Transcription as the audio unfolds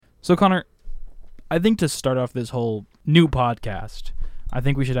So Connor, I think to start off this whole new podcast, I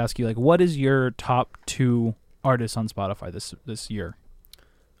think we should ask you, like, what is your top 2 artists on Spotify this year?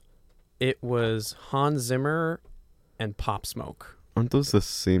 It was Hans Zimmer and Pop Smoke. Aren't those the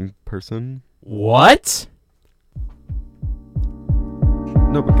same person? What?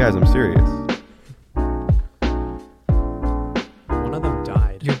 No, but guys, I'm serious. One of them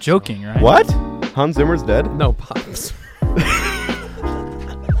died. You're joking, right? What? Hans Zimmer's dead? No, Pops.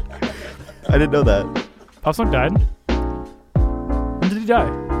 I didn't know that. Pop Smoke died? When did he die?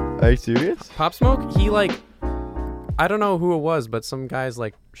 Are you serious? Pop Smoke, he I don't know who it was, but some guys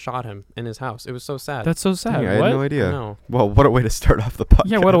shot him in his house. It was so sad. That's so sad. Dang, I What? had no idea. No. Well, what a way to start off the podcast.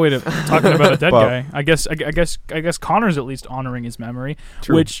 Yeah, what a way to talking about a dead Well, guy. I guess Connor's at least honoring his memory,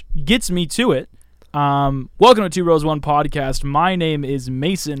 True. which gets me to it. Welcome to 2 Rows 1 podcast. My name is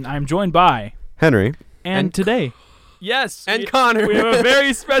Mason. I'm joined by Henry. and today, yes, And Connor. we have a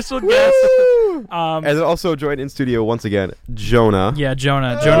very special guest. And then also joined in studio once again, Jonah. Yeah,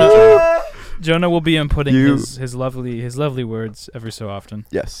 Jonah will be inputting his lovely words every so often.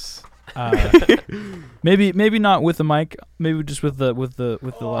 Yes. Maybe not with the mic. Maybe just with the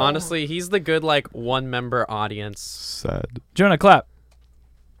Honestly, he's the good 1-member audience. Sad. Jonah, clap.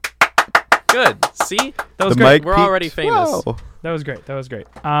 Good. See? That was The great. mic We're already peaked. famous. Wow. That was great.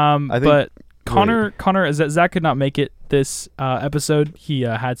 think- But Connor, Zach could not make it this episode. He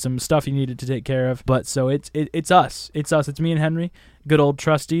had some stuff he needed to take care of. But so it's us. It's me and Henry, good old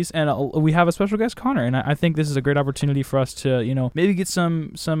trustees, and we have a special guest, Connor. And I think this is a great opportunity for us to, maybe get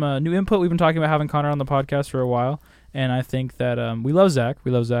some new input. We've been talking about having Connor on the podcast for a while. And I think that we love Zach.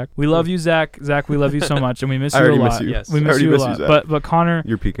 We love you, Zach. Zach, we love you so much, and we miss I you a already lot. miss you. Yes. We I miss already you a miss lot. Zach. But Connor,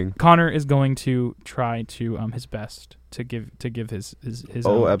 You're peaking. Connor is going to try to his best to give his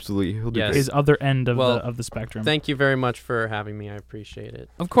Oh, absolutely. He'll do Yes. great. his other end of Well, the spectrum. Thank you very much for having me. I appreciate it.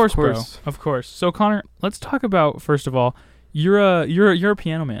 Of course, course. bro. Of course. So Connor, let's talk about, first of all, you're a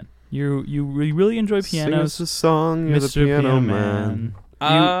piano man. You really enjoy Sing pianos. us a song, you're the Mr. piano man.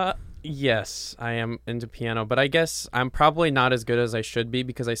 Yes, I am into piano, but I guess I'm probably not as good as I should be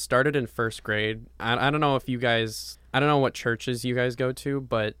because I started in first grade. I don't know if you guys, I don't know what churches you guys go to,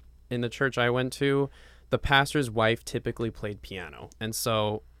 but in the church I went to, the pastor's wife typically played piano. And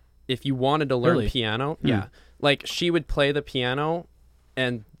so if you wanted to learn Really? piano, yeah, she would play the piano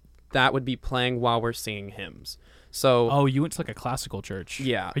and that would be playing while we're singing hymns. So, Oh, you went to a classical church.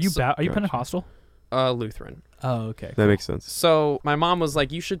 yeah. Are you so, are you Gotcha. Pentecostal? Lutheran. Oh, okay. That makes sense. So my mom was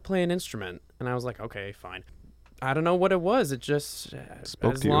like, you should play an instrument. And I was like, okay, fine. I don't know what it was. It just,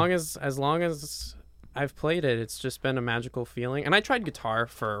 Spoke as to you. long as I've played it, it's just been a magical feeling. And I tried guitar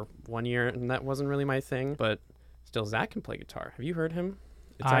for 1 year and that wasn't really my thing, but still Zach can play guitar. Have you heard him?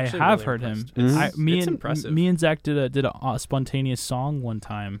 I actually have really heard him. impressed. It's It's impressive. Me and Zach did a spontaneous song one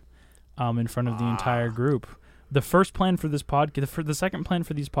time, in front of the entire group. The first plan for this podcast, the second plan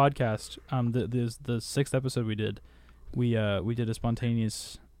for these podcasts, the 6th episode we did a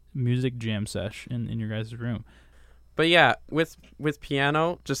spontaneous music jam sesh in your guys' room. But yeah, with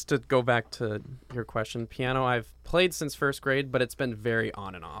piano, just to go back to your question, piano I've played since first grade, but it's been very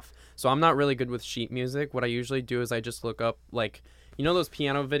on and off. So I'm not really good with sheet music. What I usually do is I just look up those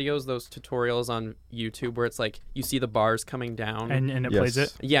piano videos, those tutorials on YouTube where it's you see the bars coming down. And it Yes. plays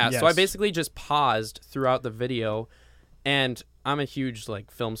it? Yeah, Yes. so I basically just paused throughout the video, and I'm a huge I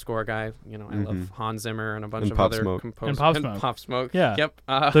love Hans Zimmer and a bunch And of Pop other Smoke. composers. And Pop Smoke. Yeah. Yep.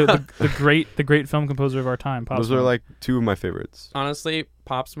 the great film composer of our time. Pop Those Smoke. are 2 of my favorites. Honestly,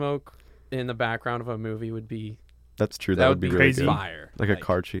 Pop Smoke in the background of a movie would be That's true. that would be really crazy. good. fire. Like a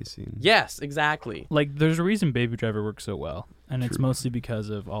car chase scene. Yes, exactly. There's a reason Baby Driver works so well, and it's True. mostly because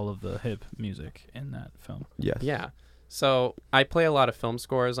of all of the hip music in that film. Yes. Yeah. So I play a lot of film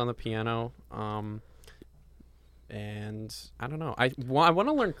scores on the piano. And I don't know. I want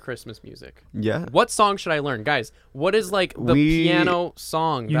to learn Christmas music. Yeah. What song should I learn? Guys, what is the piano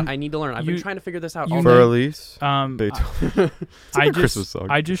song that I need to learn? I've been trying to figure this out all For day. Elise. Um, Beethoven. It's I a just Christmas song.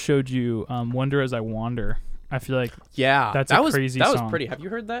 I just showed you "Wander as I Wander." I feel like Yeah. That's that a was crazy That song. was pretty. Have you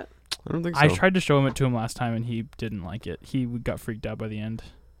heard that? I don't think so. I tried to show it to him last time, and he didn't like it. He got freaked out by the end.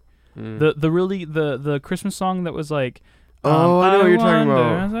 Mm. The Christmas song that was Oh, I know what you're talking wonder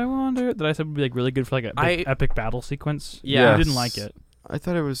about. As I wonder, that I said would be really good for a big epic battle sequence. Yeah. He didn't like it. I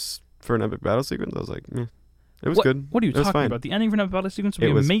thought it was for an epic battle sequence. I was like, meh. It was What- good. What are you It was talking fine. about? The ending for an epic battle sequence would It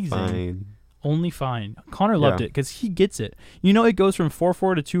be was amazing. fine. only fine. Connor loved it because he gets it. You know, it goes from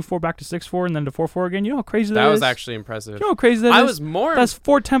 4/4 to 2/4 back to 6/4 and then to 4/4 again. You know how crazy that is? That was actually impressive. You know how crazy that is? I was more. That's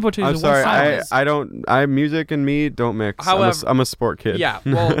 4 tempo changes. I'm sorry, I don't. Music and me don't mix. However, I'm a sport kid. Yeah,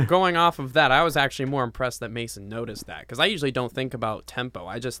 well, going off of that, I was actually more impressed that Mason noticed that because I usually don't think about tempo.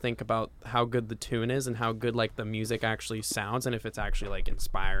 I just think about how good the tune is and how good like the music actually sounds and if it's actually like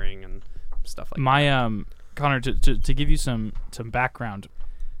inspiring and stuff like that. Connor, to give you some background.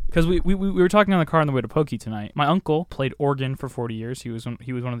 Because we were talking on the car on the way to Pokey tonight. My uncle played organ for 40 years. He was an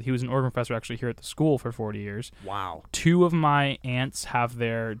organ professor actually here at the school for 40 years. Wow. 2 of my aunts have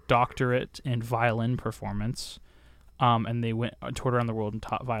their doctorate in violin performance, and they toured around the world and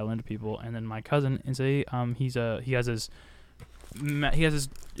taught violin to people. And then my cousin is he has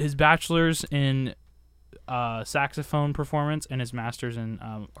his bachelor's in saxophone performance and his master's in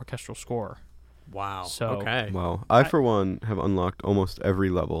orchestral score. Wow. So, okay. Wow. I for one have unlocked almost every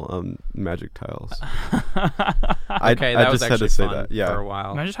level on Magic Tiles. Okay, that I was just had actually to say fun that. Yeah. for a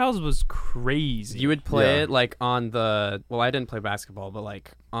while. Magic Tiles was crazy. You would play Yeah. it like on the I didn't play basketball, but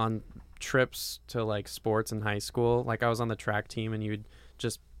like on trips to like sports in high school. Like I was on the track team and you'd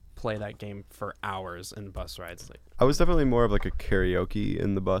just play that game for hours in bus rides. Like I was definitely more of like a karaoke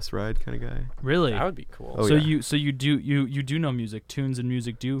in the bus ride kind of guy. Really? that would be cool. Oh, so yeah. you do know music. Tunes and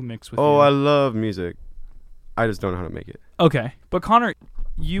music do mix with you. Oh, I love music. I just don't know how to make it. Okay. But Connor,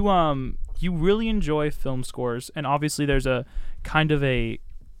 you really enjoy film scores, and obviously there's a kind of a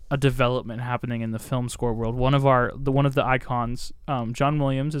development happening in the film score world. One of the icons, John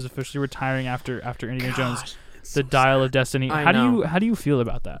Williams, is officially retiring after Indiana Jones, The Dial of Destiny. How do you feel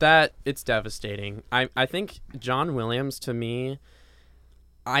about that? That it's devastating. I think John Williams to me,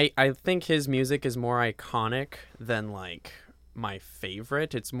 I think his music is more iconic than like my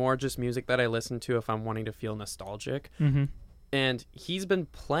favorite. It's more just music that I listen to if I'm wanting to feel nostalgic. Mm-hmm. And he's been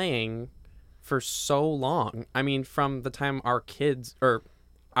playing for so long. I mean, from the time our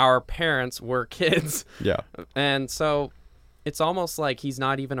parents were kids. Yeah. And so it's almost like he's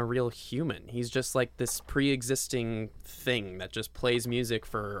not even a real human. He's just like this pre-existing thing that just plays music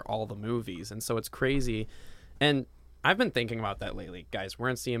for all the movies. And so it's crazy. And I've been thinking about that lately. Guys, we're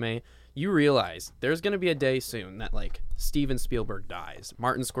in CMA. You realize there's going to be a day soon that like Steven Spielberg dies.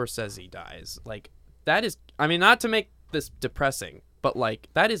 Martin Scorsese dies. Like that is, I mean, not to make this depressing, but like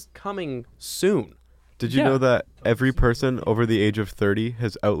that is coming soon. Did you know that every person over the age of 30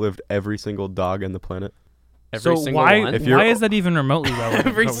 has outlived every single dog on the planet? Every so single why one? why is that even remotely relevant?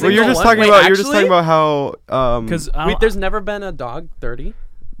 Every But single Well, you're just one? talking Wait, about actually? how because Wait, there's never been a dog 30?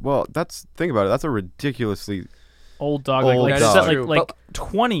 well, think about it. That's a ridiculously old dog Old like dog. like, True, like but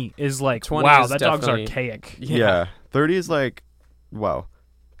 20 is like 20 wow, is that dog's definitely- archaic. yeah. 30 is like wow.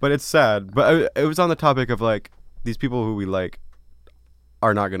 But it's sad. But it was on the topic of like these people who we like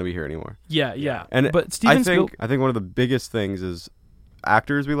are not going to be here anymore. Yeah. And But Steven I think one of the biggest things is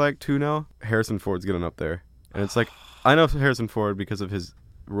actors we like too now. Harrison Ford's getting up there. And it's like I know Harrison Ford because of his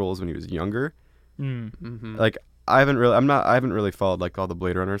roles when he was younger. Mm-hmm. Like I haven't really followed like all the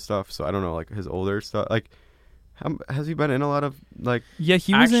Blade Runner stuff, so I don't know like his older stuff. Like has he been in a lot of like Yeah,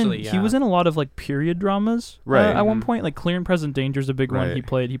 he was in a lot of like period dramas. Right. At one point, like Clear and Present Danger is a big one.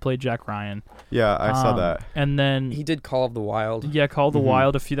 Right. He played Jack Ryan. Yeah, I saw that. And then He did Call of the Wild. yeah, Call of the Mhm.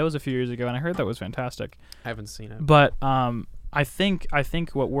 Wild that was a few years ago, and I heard that was fantastic. I haven't seen it. But I think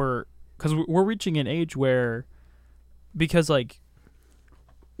what we're reaching an age where, because like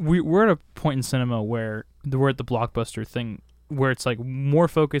we're at a point in cinema where we're at the blockbuster thing where it's like more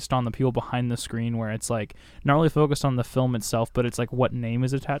focused on the people behind the screen, where it's like not really focused on the film itself, but it's like what name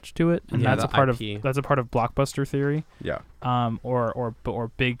is attached to it, and Yeah, that's a the part IP. of blockbuster theory, Yeah.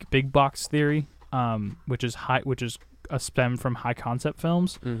 or big box theory, which is a stem from high concept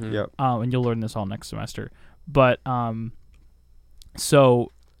films. Mm-hmm. Yep. And you'll learn this all next semester. But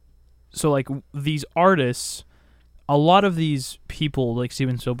so like these artists, a lot of these people like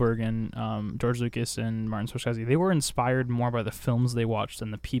Steven Spielberg and George Lucas and Martin Scorsese, they were inspired more by the films they watched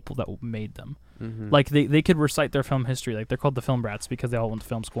than the people that made them. Mm-hmm. Like they could recite their film history, like they're called the film brats because they all went to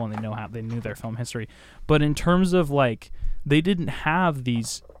film school and they knew their film history. But in terms of like, they didn't have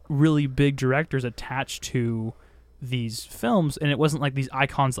these really big directors attached to these films, and it wasn't like these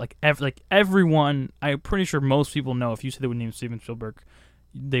icons like everyone. I'm pretty sure most people know, if you say they would name Steven Spielberg,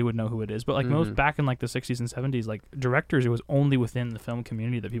 they would know who it is. But like most back in like the 60s and 70s, like directors, it was only within the film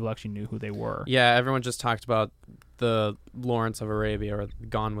community that people actually knew who they were. Yeah, everyone just talked about the Lawrence of Arabia or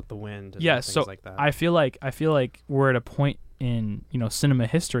Gone with the Wind. And Yeah, things so like that. I feel like we're at a point in cinema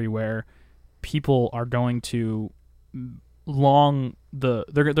history where people are going to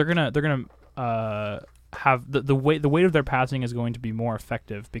they're gonna have the weight of their passing is going to be more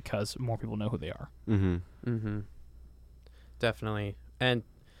effective because more people know who they are. Definitely. And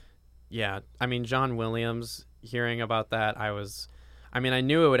yeah, I mean, John Williams, hearing about that, I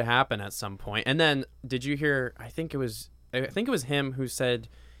knew it would happen at some point. And then did you hear, I think it was him who said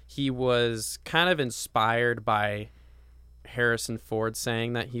he was kind of inspired by Harrison Ford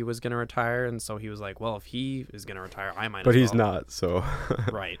saying that he was going to retire, and so he was like, well, if he is going to retire, I might but as well. he's not, so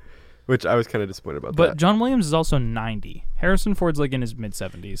Right. Which I was kind of disappointed about. But John Williams is also 90. Harrison Ford's like in his mid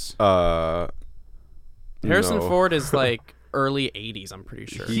 70s. Harrison no. Ford is like early 80s, I'm pretty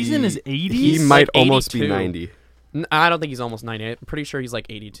sure. He's in his 80s. He might Like almost be 82. 90. I don't think he's almost 90. I'm pretty sure he's like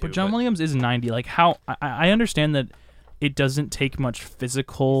 82. But John Williams is 90. Like, how I understand that it doesn't take much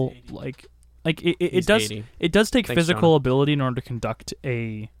physical, it does 80. it does take Thanks, physical Jonah. ability in order to conduct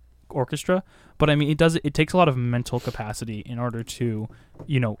a orchestra, but I mean it takes a lot of mental capacity in order to,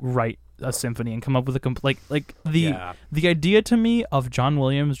 write a symphony and come up with the idea to me of John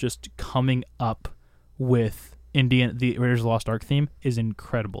Williams just coming up with the Raiders of the Lost Ark theme is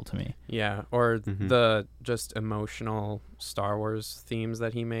incredible to me. Yeah, or the just emotional Star Wars themes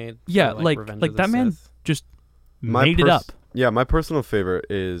that he made. Yeah, for, like Revenge of the that man Sith. just made it up. Yeah, my personal favorite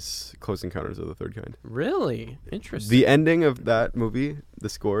is Close Encounters of the Third Kind. Really? Interesting. The ending of that movie, the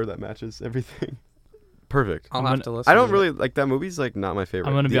score that matches everything. Perfect. I'll have to listen. I don't to really it. like that movie's like not my favorite.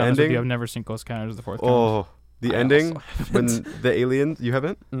 I'm gonna be The honest with ending- you. I've never seen Close Encounters of the Fourth Kind. Oh, the I ending also haven't. when the aliens, you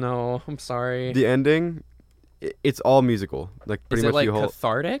haven't? No, I'm sorry. The ending, it's all musical. Like pretty Is it much like the whole.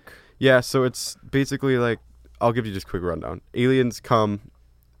 cathartic? Yeah, so it's basically like, I'll give you just a quick rundown. Aliens come,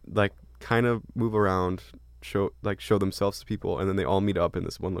 like kind of move around, show themselves to people, and then they all meet up in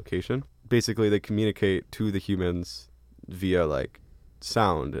this one location. Basically, they communicate to the humans via like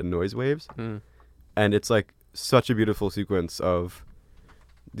sound and noise waves, and it's like such a beautiful sequence of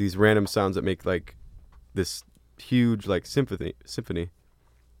these random sounds that make like this huge like symphony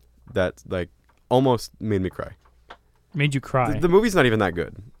that like almost made me cry. Made you cry. The movie's not even that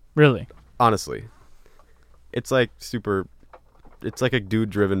good, Really? honestly. It's like it's like a dude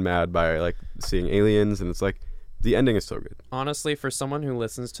driven mad by like seeing aliens, and it's like the ending is so good. Honestly, for someone who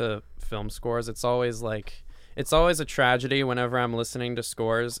listens to film scores, it's always a tragedy whenever I'm listening to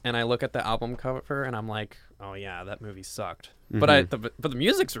scores and I look at the album cover and I'm like, oh yeah, that movie sucked. But the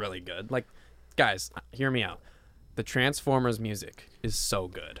music's really good. Like, guys, hear me out. The Transformers music is so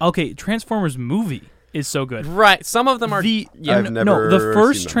good. Okay, Transformers movie is so good. Right. Some of them are I've never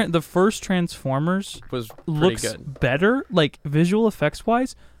the first Transformers was pretty looks good. better, like visual effects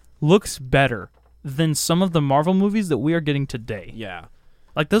wise, looks better than some of the Marvel movies that we are getting today. Yeah.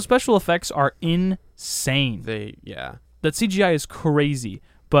 Like those special effects are insane. That CGI is crazy,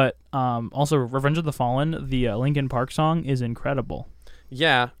 but also Revenge of the Fallen, the Linkin Park song is incredible.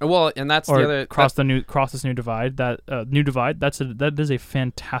 Yeah. Well, and that's Or the other cross this new divide. That is a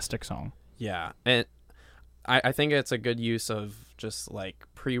fantastic song. Yeah. And I think it's a good use of just like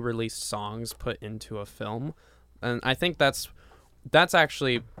pre-released songs put into a film. And I think that's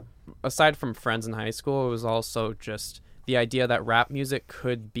actually, aside from Friends in high school, it was also just the idea that rap music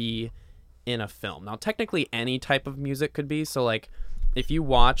could be in a film. Now, technically any type of music could be. So like if you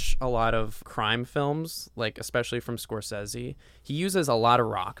watch a lot of crime films, like especially from Scorsese, he uses a lot of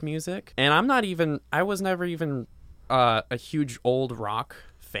rock music. And I was never even a huge old rock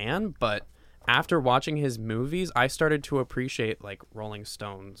fan, but after watching his movies, I started to appreciate like Rolling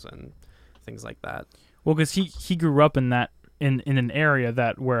Stones and things like that. Well, because he grew up in that in an area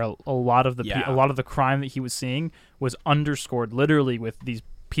that where a lot of the crime that he was seeing was underscored literally with these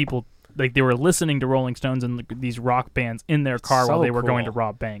people, like they were listening to Rolling Stones and these rock bands in their car while they were going to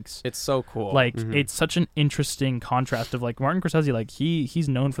rob banks. It's so cool. Like it's such an interesting contrast of like Martin Scorsese, like he's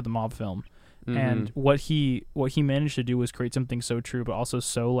known for the mob film. And what he managed to do was create something so true, but also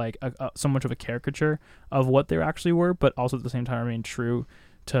so like so much of a caricature of what they actually were, but also at the same time remain true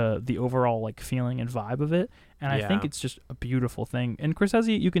to the overall like feeling and vibe of it. And I think it's just a beautiful thing. And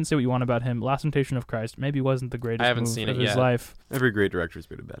Scorsese, you can say what you want about him. Last Temptation of Christ maybe wasn't the greatest move of his life. Every great director's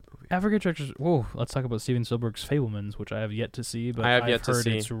made a bad movie. Every great director's. Whoa, let's talk about Steven Spielberg's Fablemans, which I have yet to see, but I've heard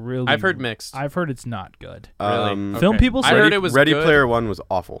it's really. I've heard mixed. I've heard it's not good. Really? Film people say I heard it was Ready good. Player One was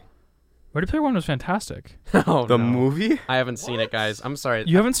awful. Ready Player One was fantastic. Oh, The no. movie? I haven't seen it, guys. I'm sorry.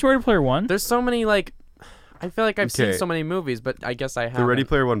 You haven't seen Ready Player One? There's so many like. I feel like I've seen Okay. so many movies, but I guess I haven't. The Ready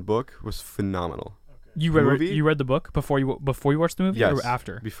Player One book was phenomenal. You read movie? you read the book before you watched the movie Yes. or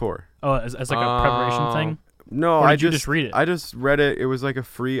after? Before. Oh, as like a preparation thing. No, Or I did you just read it? I just read it. It was like a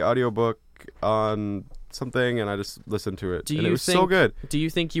free audiobook on something, and I just listened to it. Do and you it was think, so good. Do you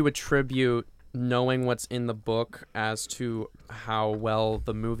think you attribute knowing what's in the book as to how well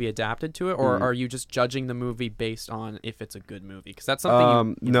the movie adapted to it, or are you just judging the movie based on if it's a good movie? Because that's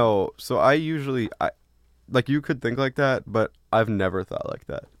something you know. No. So I usually like you could think like that, but I've never thought like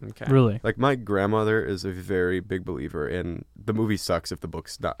that. Okay. Really? Like my grandmother is a very big believer in the movie sucks if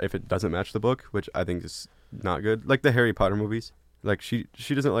it doesn't match the book, which I think is not good. Like the Harry Potter movies. Like she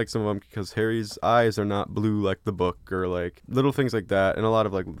doesn't like some of them because Harry's eyes are not blue like the book, or like little things like that, and a lot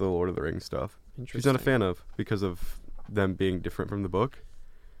of like the Lord of the Rings stuff. She's not a fan of because of them being different from the book.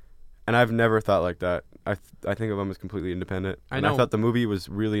 And I've never thought like that. I think of them as completely independent. I thought the movie was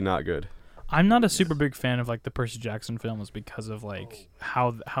really not good. I'm not a super big fan of like the Percy Jackson films because of like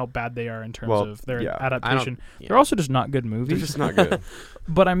how bad they are in terms of their adaptation. They're also just not good movies. They're just not good.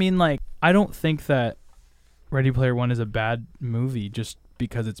 But I mean, like, I don't think that Ready Player One is a bad movie just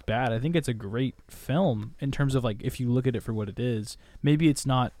because it's bad. I think it's a great film in terms of like if you look at it for what it is. Maybe it's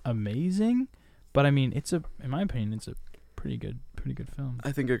not amazing, but I mean, in my opinion, it's a pretty good film.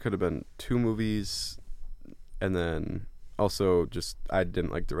 I think it could have been 2 movies, and then also just I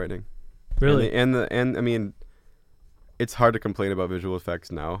didn't like the writing. Really? And I mean, it's hard to complain about visual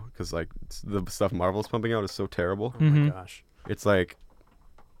effects now because like the stuff Marvel's pumping out is so terrible. Oh my gosh. It's like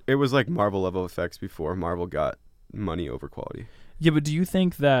it was like Marvel level effects before Marvel got money over quality. Yeah, but do you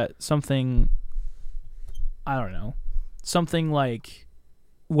think that something like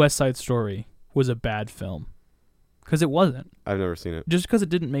West Side Story was a bad film? Because it wasn't. I've never seen it. Just because it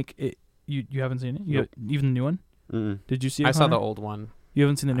didn't make it, you haven't seen it? Nope. Even the new one? Mm-mm. Did you see it? I saw the old one. You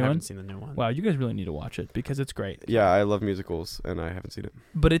haven't seen the new one? I haven't seen the new one. Wow, you guys really need to watch it because it's great. Yeah, I love musicals, and I haven't seen it.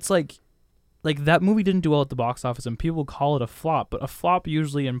 But it's like that movie didn't do well at the box office, and people call it a flop, but a flop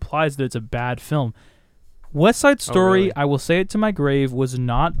usually implies that it's a bad film. West Side Story, really? I will say it to my grave, was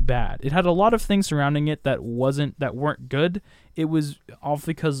not bad. It had a lot of things surrounding it that weren't good. It was all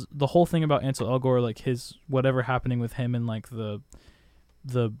because the whole thing about Ansel Elgort, like his whatever happening with him and like the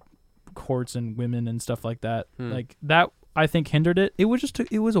courts and women and stuff like that, like that I think hindered it. It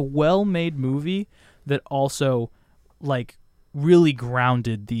was a well-made movie that also like really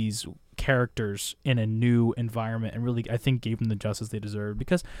grounded these characters in a new environment and really I think gave them the justice they deserved,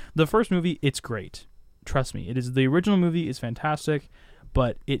 because the first movie, it's great. Trust me, the original movie is fantastic,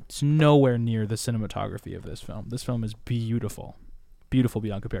 but it's nowhere near the cinematography of this film. This film is beautiful. Beautiful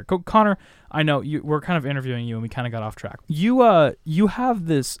beyond compare. Connor, I know we're kind of interviewing you and we kind of got off track. You have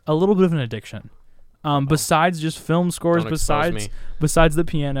a little bit of an addiction. Besides just film scores, besides the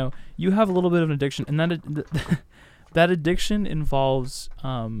piano, you have a little bit of an addiction, and that addiction involves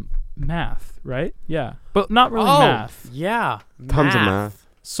math, right? Yeah, but not really math. Yeah, Tons of math.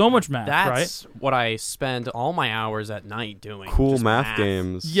 So much math, That's right? what I spend all my hours at night doing. Cool just math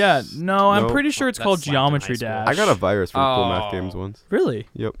games. Yeah, no, I'm Nope. pretty sure it's That's called slapped in high Geometry school. Dash. I got a virus from Cool Math Oh. Games once. Really?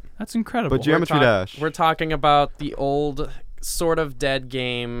 Yep. That's incredible. But Geometry Dash. We're talking about the old sort of dead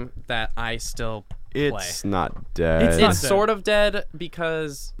game that I still play. It's not dead. It's not It's dead. sort of dead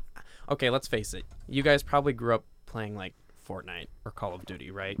because, okay, let's face it. You guys probably grew up playing like Fortnite or Call of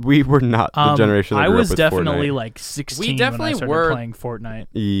Duty, right? We were not the generation that I grew was up with definitely Fortnite. like 16 We when I definitely started were- playing Fortnite.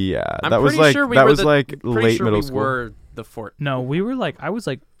 Yeah, I'm that was pretty like sure we that were was the- like pretty late sure middle we school. were the No, we were like I was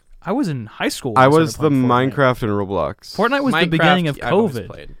in high school. When I started was the playing Fortnite. Minecraft and Roblox. Fortnite was the Minecraft, beginning of I've always COVID.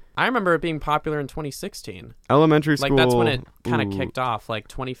 played. I remember it being popular in 2016. Elementary school. Like that's when it kind of ooh. kicked off, like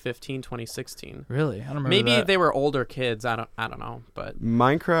 2015, 2016. Really? I don't remember Maybe that. they were older kids. I don't know, but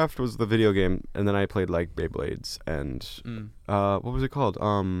Minecraft was the video game, and then I played like Beyblades and what was it called?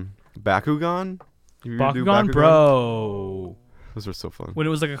 Bakugan. You do Bakugan, bro. Those were so fun. When it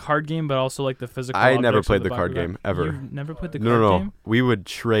was like a card game, but also like the physical. I never objects of played the card Bakugan. game, ever. You've never played the No, card no. game? We would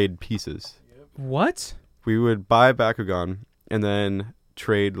trade pieces. What? We would buy Bakugan and then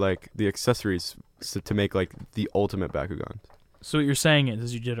trade like the accessories to make like the ultimate Bakugan. So what you're saying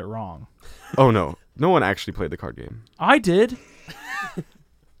is you did it wrong. Oh no, no one actually played the card game. I did.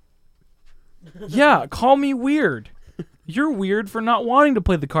 Yeah, call me weird. You're weird for not wanting to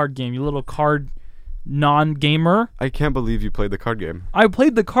play the card game, you little card non-gamer. I can't believe you played the card game. I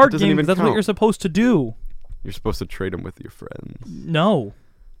played the card doesn't game even because that's what count. you're supposed to do. You're supposed to trade them with your friends. No.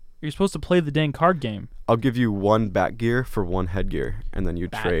 You're supposed to play the dang card game. I'll give you one back gear for one headgear, and then you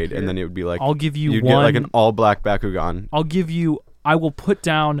Back trade, gear? and then it would be like I'll give you you'd one. get like an all black Bakugan. I will put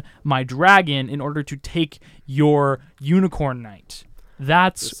down my dragon in order to take your unicorn knight.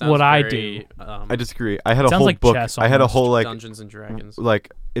 That's This sounds what I very, do. I disagree. I had a Sounds whole like book. chess I had a almost. whole Dungeons and Dragons.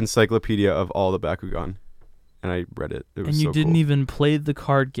 like encyclopedia of all the Bakugan, and I read it. It was And you so didn't cool. even play the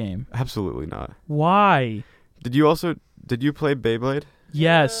card game. Absolutely not. Why? Did you play Beyblade?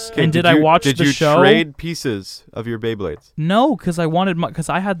 Yes. Okay, And did I watch did the you show? trade pieces of your Beyblades? No, because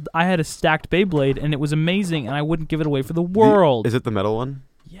I had a stacked Beyblade and it was amazing, and I wouldn't give it away for the world. Is it the metal one?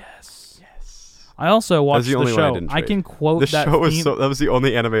 Yes. I also watched the only the one I show. didn't I trade. can quote The that show was theme. that was the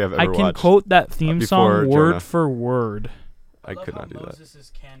only anime I've ever I watched. can quote that theme before song word Jonah. for word. I could not do that. Moses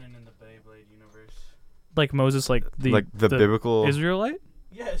is canon in the Beyblade universe. Like Moses, like the biblical. Israelite.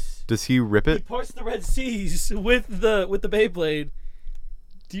 Yes. Does he rip He it? parts the Red Seas with the Beyblade.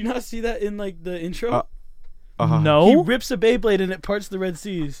 Do you not see that in like the intro? He No. rips a Beyblade and it parts the Red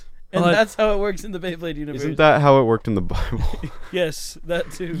Seas. And that's how it works in the Beyblade universe. Isn't that how it worked in the Bible? Yes,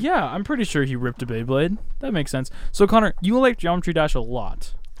 that too. Yeah, I'm pretty sure he ripped a Beyblade. That makes sense. So Connor, you like Geometry Dash a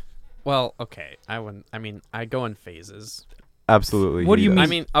lot. Well, okay. I go in phases. Absolutely. What do he you does.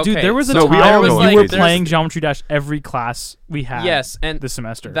 mean? I mean, Dude, okay, there was a No, we time all when go you in were phases. playing Geometry Dash every class we had. Yes, and this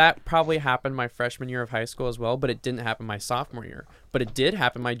semester. that probably happened my freshman year of high school as well, but it didn't happen my sophomore year. But it did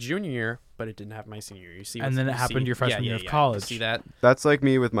happen my junior year, but it didn't happen my senior year. You see? And then it happened your freshman year of college. See that? That's like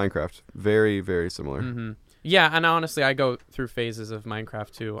me with Minecraft. Very, very similar. Mm-hmm. Yeah, and honestly, I go through phases of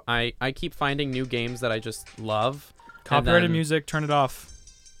Minecraft too. I keep finding new games that I just love. Copyrighted then- music. Turn it off.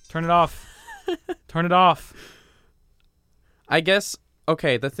 Turn it off. Turn it off. I guess,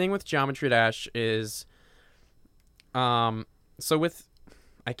 okay, the thing with Geometry Dash is, so with,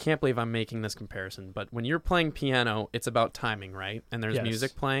 I can't believe I'm making this comparison, but when you're playing piano, it's about timing, right? And there's Yes.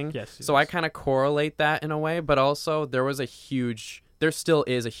 music playing. Yes. So I kind of correlate that in a way, but also there still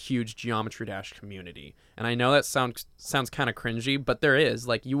is a huge Geometry Dash community. And I know that sounds kind of cringy, but there is.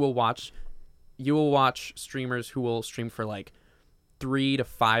 Like, you will watch streamers who will stream for like 3 to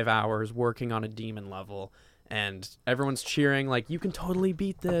 5 hours working on a demon level, and everyone's cheering like, you can totally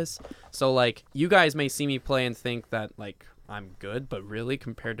beat this. So like, you guys may see me play and think that like I'm good, but really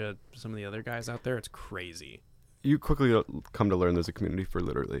compared to some of the other guys out there, it's crazy. You quickly come to learn there's a community for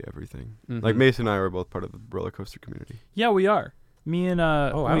literally everything. Mhm. Like Mason and I are both part of the roller coaster community. Yeah, we are. Me and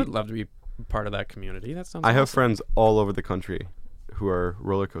I we- would love to be part of that community. That sounds I have awesome. friends all over the country who are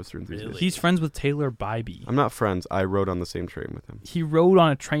roller coaster enthusiasts. Really? He's friends with Taylor Bybee. I'm not friends. I rode on the same train with him. He rode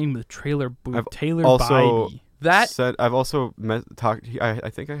on a train with I've Taylor also- Bybee. I've also talked. I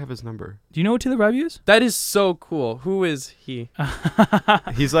think I have his number. Do you know what Taylor Bybee is? That is so cool. Who is he?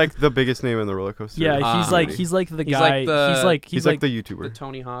 He's like the biggest name in the roller coaster. Yeah, community. he's like the He's guy. like the- he's like the The YouTuber.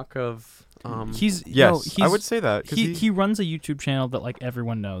 Tony Hawk of he's Yes, no, he's, I would say that. 'Cause he runs a YouTube channel that like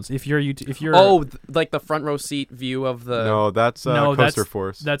everyone knows. If you're like the front row seat view of the no, that's No, Coaster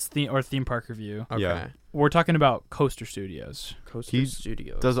Force. that's theme park review. Okay. yeah. We're talking about Coaster Studios. Coaster He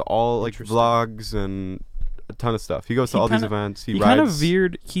Studios. Does all like Interesting. vlogs and a ton of stuff. He goes to He all these kinda- events. He He rides. kind of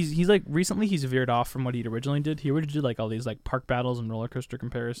veered. He's like recently he's veered off from what he originally did. He originally did like all these like park battles and roller coaster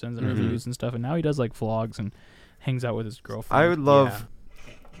comparisons and Mhm. reviews and stuff, and now he does like vlogs and hangs out with his girlfriend. I would love.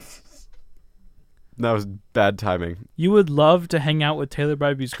 That was bad timing. You would love to hang out with Taylor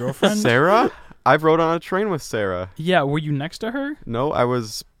Bybee's girlfriend. Sarah? I've rode on a train with Sarah. Yeah, were you next to her? No, I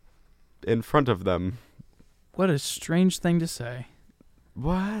was in front of them. What a strange thing to say.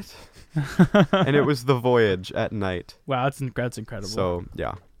 What? And it was the voyage at night. Wow, that's incredible. So,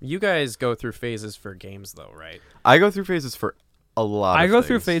 yeah. You guys go through phases for games though, right? I go through phases for a lot I of go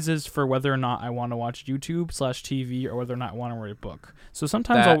through things. phases for whether or not I want to watch YouTube/TV or whether or not I want to read a book. So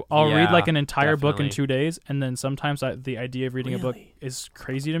sometimes That- I'll read yeah, like an entire book in definitely. 2 days, and then sometimes the idea of reading a book Really? is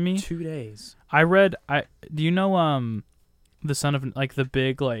crazy to me. 2 days. Do you know the son of like the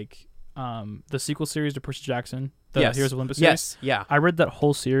big like the sequel series to Percy Jackson, the Yes. Heroes of Olympus series? Yes. Yeah. I read that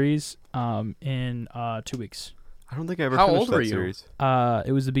whole series in 2 weeks. I don't think I ever How finished old that were you? series.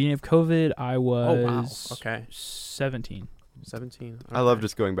 It was the beginning of COVID. I was Okay. 17. 17. I love Okay.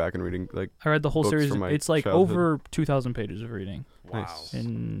 just going back and reading like I read the whole Books series. from my It's like childhood. over 2,000 pages of reading Wow. Nice.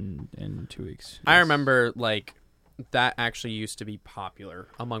 in 2 weeks. I remember like that actually used to be popular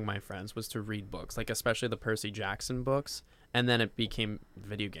among my friends, was to read books, like especially the Percy Jackson books, and then it became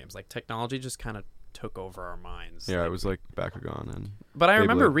video games. Like technology just kind of took over our minds. Yeah, Like, it was like Bakugan and But I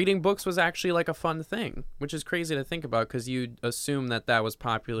remember Beyblade. reading books was actually like a fun thing, which is crazy to think about because you'd assume that was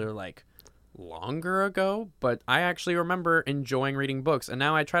popular like longer ago. But I actually remember enjoying reading books, and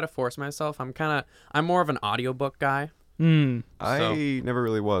now I try to force myself. I'm more of an audiobook guy. I never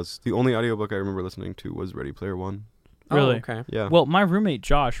really was. The only audiobook I remember listening to was Ready Player One. Really? Oh, okay. Yeah. Well, my roommate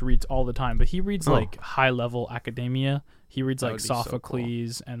Josh reads all the time, but he reads Oh. like high level academia. He reads That like would be so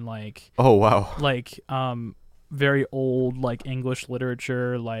Sophocles and like Oh wow. very old like English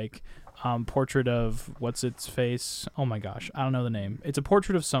literature, like portrait of what's its face. Oh my gosh, I don't know the name. It's a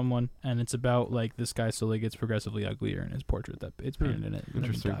portrait of someone, and it's about like this guy slowly gets progressively uglier in his portrait that it's painted in it. And then he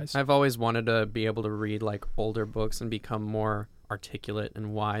Interesting. dies. I've always wanted to be able to read like older books and become more articulate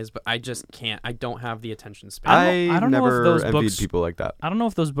and wise, but I just can't. I don't have the attention span. I don't know if never those envied books- people like that. I don't know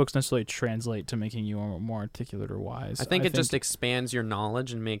if those books necessarily translate to making you more articulate or wise. I think it just expands your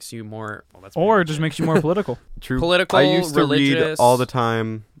knowledge and makes you more. Well, that's or pretty it just much makes you more political. True. Political, I used to read religious. all the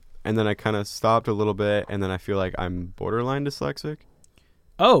time, and then I kind of stopped a little bit, and then I feel like I'm borderline dyslexic.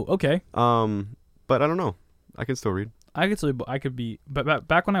 Oh, okay. But I don't know. I can still read. I could be, but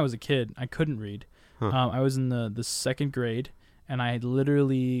back when I was a kid, I couldn't read. Huh. I was in the 2nd grade, and I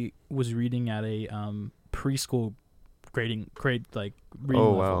literally was reading at a preschool grade like reading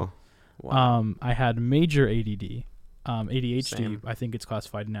Oh level. wow. Wow. I had major ADD, ADHD. Same. I think it's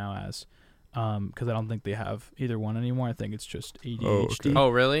classified now as, because I don't think they have either one anymore. I think it's just ADHD. okay. Oh,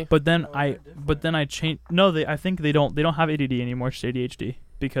 really? But then I changed. No, I think they don't have ADD anymore. It's just ADHD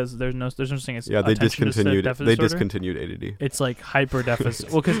because there's no such thing as Yeah, they attention discontinued. deficit They disorder. discontinued ADD. It's like hyper deficit.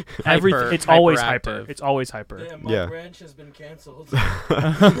 Well, because Hyper- it's always hyper. hyperactive. It's always hyper. Damn, my Yeah. branch has been canceled.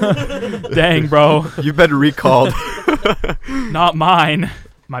 Dang, bro. You've been recalled. Not mine.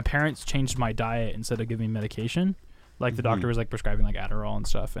 My parents changed my diet instead of giving me medication. Like the doctor Mhm. was like prescribing like Adderall and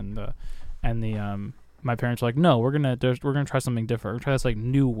stuff, and my parents were like, no, we're gonna try something different. We're gonna try this like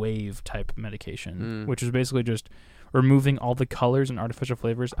new wave type medication, which is basically just removing all the colors and artificial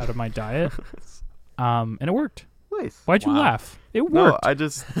flavors out of my diet. And it worked. Nice. Why'd you Wow. laugh? It No, worked. I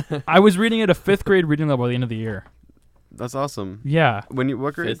just. I was reading at a 5th grade reading level by the end of the year. That's awesome. Yeah, What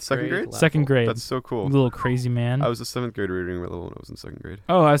grade? 5th Second grade? level. 2nd grade. That's so cool. Little crazy man. I was a 7th grade reading level when I was in 2nd grade.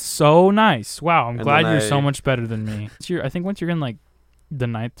 Oh, that's so nice. Wow, I'm And glad then you're so I- much better than me. I think once you're in like the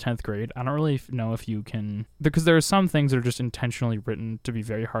 9th, 10th grade, I don't really know if you can, because there are some things that are just intentionally written to be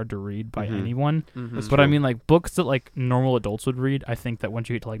very hard to read by Mhm. anyone. Mhm. That's But I true. mean, like books that like normal adults would read, I think that once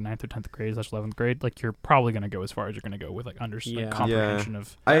you get to like 9th or 10th grade / 11th grade, like you're probably gonna go as far as you're gonna go with like Yeah. comprehension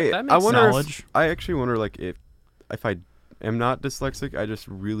of That I makes wonder. sense. knowledge. I actually wonder, like, if I am not dyslexic, I just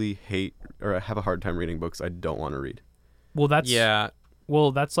really hate or I have a hard time reading books I don't want to read. Well, that's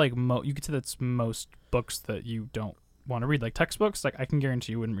like you could say that's most books that you don't want to read, like textbooks. Like I can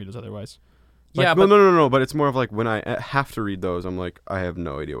guarantee you wouldn't read those otherwise. Like, Yeah, well, but no. But it's more of like when I have to read those, I'm like, I have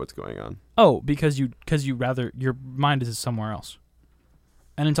no idea what's going on. Oh, because you rather your mind is somewhere else,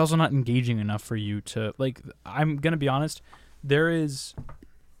 and it's also not engaging enough for you to like. I'm gonna be honest.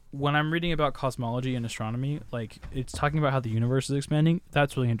 When I'm reading about cosmology and astronomy, like it's talking about how the universe is expanding.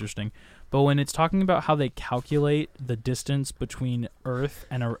 That's really interesting. But when it's talking about how they calculate the distance between Earth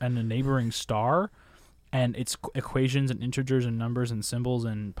and a neighboring star, and its equations and integers and numbers and symbols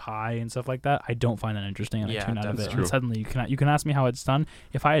and pi and stuff like that, I don't find that interesting, and Yeah, I tune out of that's it. true. And suddenly you can ask me how it's done.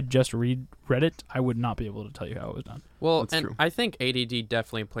 If I had just read it, I would not be able to tell you how it was done. Well, That's and true. I think ADD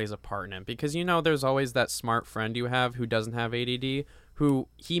definitely plays a part in it because there's always that smart friend you have who doesn't have ADD, who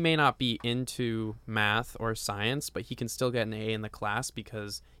he may not be into math or science, but he can still get an A in the class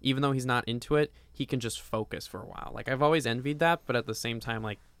because even though he's not into it, he can just focus for a while. Like I've always envied that, but at the same time,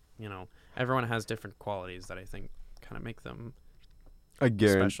 like, everyone has different qualities that I think kind of make them I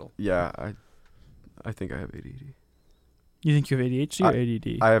guarantee. special. Yeah, I think I have ADD. You think you have ADHD or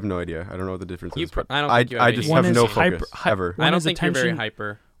ADD? I have no idea. I don't know what the difference is. But I don't think you have I just ADD. One have is no hyper- focus hy- ever. one I don't is think you're very attention-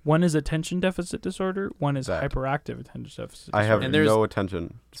 hyper. One is attention deficit disorder. One is That. hyperactive attention deficit disorder. I have And there's- no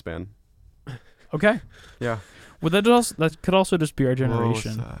attention span. Okay. Yeah. Well, that could also just be our Whoa, what's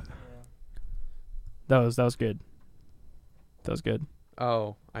generation. that? That was good. That was good.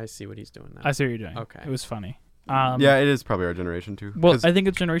 Oh, I see what he's doing now. I see what you're doing. Okay. It was funny. Yeah, it is probably our generation too. Well, 'Cause I think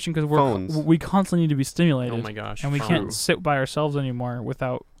it's generation because phones. we constantly need to be stimulated, Oh my gosh. and we True. can't sit by ourselves anymore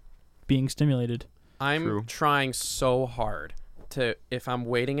without being stimulated. I'm True. trying so hard to, if I'm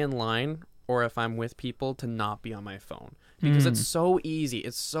waiting in line or if I'm with people, to not be on my phone because it's so easy.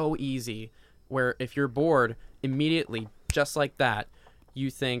 It's so easy where if you're bored, immediately, just like that, you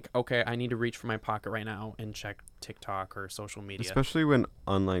think, okay, I need to reach for my pocket right now and check TikTok or social media. especially when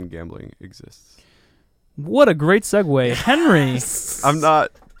online gambling exists. What a great segue, Henry. I'm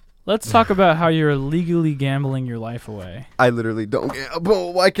not. Let's talk about how you're illegally gambling your life away. I literally don't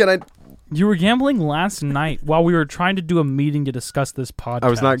gamble. Why can't I? You were gambling last night while we were trying to do a meeting to discuss this podcast. I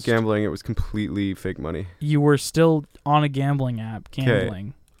was not gambling. It was completely fake money. You were still on a gambling app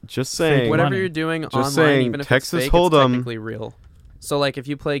gambling. Just Fake saying. money. Whatever you're doing Just online, saying, even if Texas it's fake, Hold'em. it's technically real. So, like, if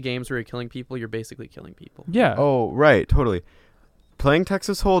you play games where you're killing people, you're basically killing people. Yeah. Oh, right. Totally. Playing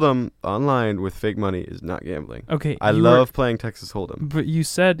Texas Hold'em online with fake money is not gambling. Okay. I you love playing Texas Hold'em. But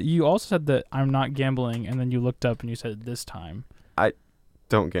you also said that I'm not gambling, and then you looked up and you said this time.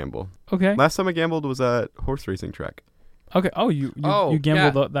 Don't gamble. Okay. Last time I gambled was at horse racing track. Okay. Oh, you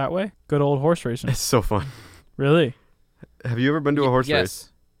gambled that way? Good old horse racing. It's so fun. Really? Have you ever been to a horse race?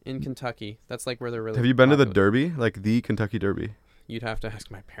 Yes, in Kentucky. That's like where they're really Have you been to the popular. Derby? Like the Kentucky Derby? You'd have to ask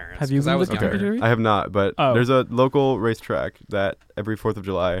my parents. Have you 'cause I been was to younger. Kentucky Derby? I have not, but Oh. there's a local racetrack that every 4th of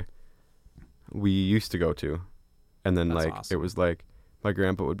July we used to go to. And then, That's like, awesome. it was like, my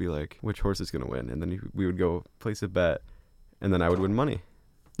grandpa would be like, which horse is going to win? And then we would go place a bet, and then I would win money.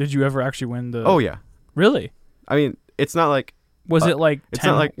 Did you ever actually win the? Oh, yeah. Really? I mean, it's not like, Was it like it's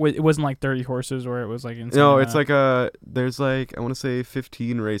 10? not like- It wasn't like 30 horses, or it was like insane. no, it's like there's like, I want to say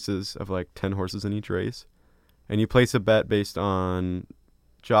 15 races of like 10 horses in each race. And you place a bet based on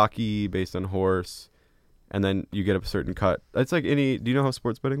jockey, based on horse, and then you get a certain cut. It's like any, do you know how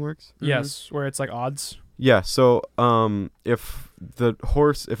sports betting works? Yes, where it's like odds. Yeah, so if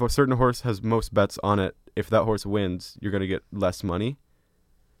a certain horse has most bets on it, if that horse wins, you're going to get less money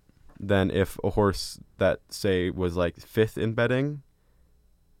than if a horse that, say, was like 5th in betting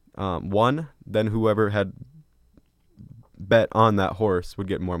won, then whoever had bet on that horse would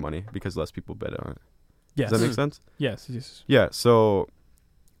get more money because less people bet on it. Yes. Does that make sense? Yes. Yeah, so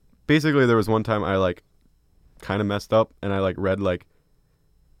basically there was one time I like kind of messed up and I like read like,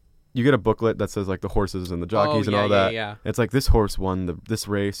 you get a booklet that says like the horses and the jockeys and all that. Yeah. It's like this horse won this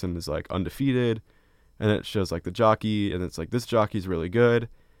race and is like undefeated, and it shows like the jockey, and it's like this jockey's really good.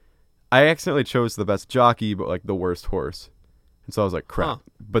 I accidentally chose the best jockey, but like the worst horse, and so I was like, crap. Huh.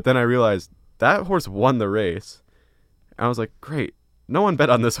 But then I realized that horse won the race, and I was like, great, no one bet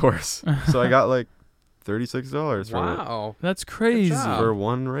on this horse, so I got like $36 from it Wow. That's crazy. job. for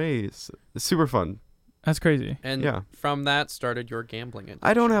one race. It's super fun. That's crazy. And Yeah. from that started your gambling addiction.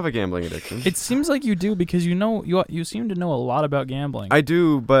 I don't have a gambling addiction. It seems like you do because you seem to know a lot about gambling. I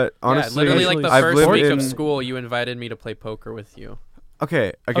do, but honestly, yeah, literally like the I've first lived week in, of school, you invited me to play poker with you.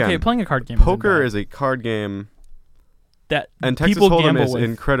 Okay, again, okay, playing a card game. poker is a card game, that and Texas people Hold'em gamble is with.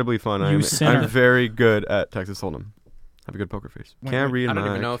 incredibly fun. You sinner. I'm very good at Texas Hold'em. Have a good poker face. Wait, Can't wait, read I don't my.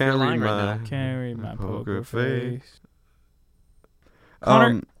 even know if can't you're read lying right my. now. Can't read my Poker poker face. face.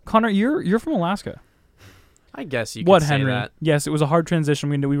 Connor, you're from Alaska. I guess you What, could say Henry? that. Yes, it was a hard transition.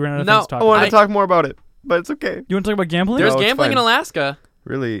 We ran out of No, things to talk I want about. to talk more about it, but it's okay. You want to talk about gambling? There's No, it's gambling in fine. Alaska.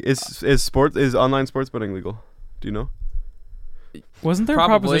 Really, is online sports betting legal? Do you know? Wasn't there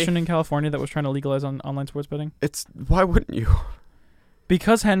Probably. a proposition in California that was trying to legalize online sports betting? It's why wouldn't you?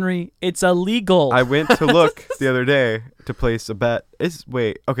 Because Henry, it's illegal. I went to look the other day to place a bet.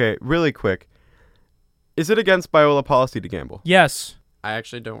 Okay, really quick. Is it against Biola policy to gamble? Yes. I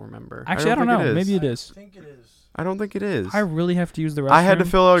actually don't remember. Actually, I don't think it know. is. Maybe it is. I think it is. I don't think it is. I really have to use the restroom. I had to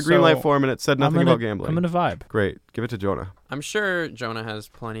fill out a green so light form and it said nothing I'm gonna, about gambling. I'm gonna vibe. Great, give it to Jonah. I'm sure Jonah has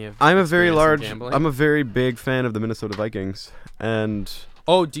plenty of. I'm a very experience in large. gambling. I'm a very big fan of the Minnesota Vikings, and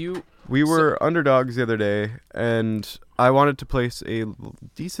Oh, do you? we were underdogs the other day, and I wanted to place a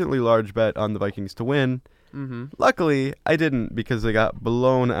decently large bet on the Vikings to win. Mm-hmm. Luckily, I didn't because they got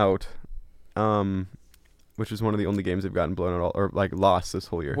blown out, which is one of the only games they've gotten blown out or like lost this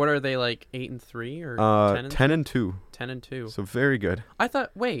whole year. What are they like? 8-3 or 10-2. 10-2? So very good. I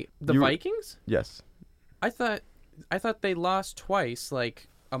thought. Wait, the You- Vikings? Yes, I thought they lost twice, like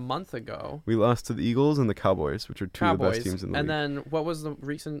a month ago. we lost to the Eagles and the Cowboys, which are two of the Cowboys. best teams in the And league. then what was the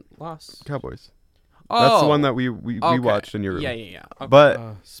recent loss? Cowboys. Oh, That's the one that we okay. watched in your room. Yeah. Okay. But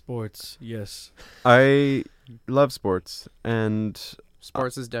Sports, yes. I love sports, and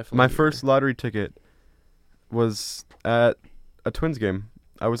sports is definitely my your- first lottery ticket was at a Twins game.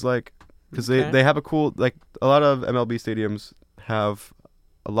 I was like, because Okay. they have a cool, like a lot of MLB stadiums have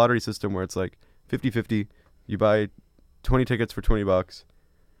a lottery system where it's like 50-50. You buy 20 tickets for $20.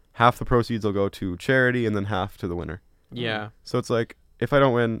 Half the proceeds will go to charity and then half to the winner. Yeah. So it's like, if I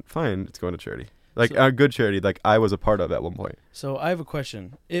don't win, fine, it's going to charity. Like So- a good charity, like I was a part of at one point. So I have a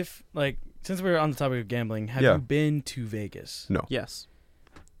question. If, like, since we're on the topic of gambling, have Yeah. you been to Vegas? No. Yes.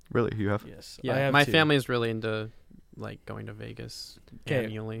 Really, you have? Yes. I Yeah. have My too. family is really into like going to Vegas 'Kay.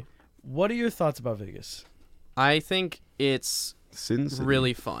 annually. What are your thoughts about Vegas? I think it's Sin City.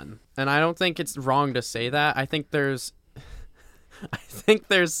 really fun, and I don't think it's wrong to say that. I think there's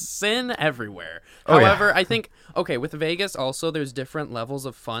sin everywhere. Oh, yeah. However, I think with Vegas also there's different levels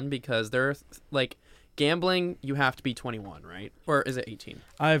of fun because there are like gambling. You have to be 21, right? Or is it 18?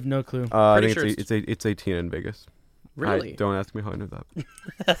 I have no clue. I Pretty think sure it's 18 in Vegas. Really? Don't ask me how I knew that.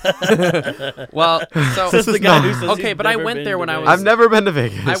 Well, so Says the guy who says okay, he's but I never went been there to when I Vegas. was. I've never been to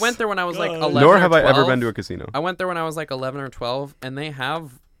Vegas. I went there when I was like God. 11. Nor or have I ever 12. been to a casino. I went there when I was like 11 or 12, and they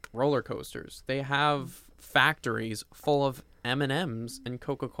have roller coasters. They have factories full of M&Ms and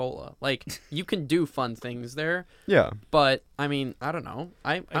Coca-Cola. Like, you can do fun things there, Yeah. but, I mean, I don't know.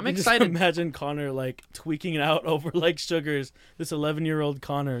 I'm can excited. Just imagine Connor, like, tweaking it out over, like, sugars. This 11-year-old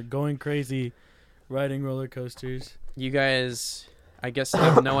Connor going crazy, riding roller coasters. You guys, I guess you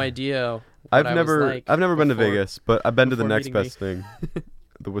have no idea. What I've I was never like been to before- Vegas, but I've been to the before next meeting me. best thing,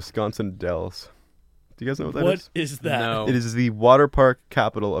 the Wisconsin Dells. Do you guys know what that What is? is that? No. It is the water park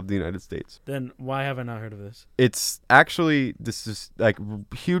capital of the United States. Then why have I not heard of this? It's actually this is like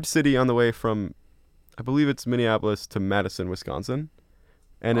huge city on the way from, I believe it's Minneapolis to Madison, Wisconsin,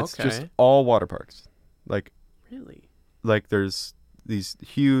 and it's just Okay. all water parks. Like Really? there's these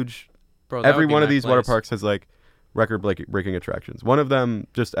huge. Bro, that Every would be one of my these water place. parks has like record-breaking attractions. One of them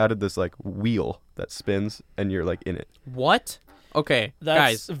just added this like wheel that spins, and you're like in it. What? Okay, That's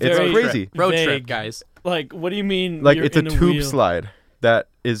guys. It's very crazy. Road vague. trip, guys. Like, what do you mean? Like you're it's a in tube wheel? slide that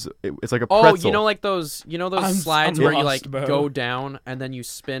is it's like a Oh, pretzel. you know, like those I'm slides where you lost, like bro. go down and then you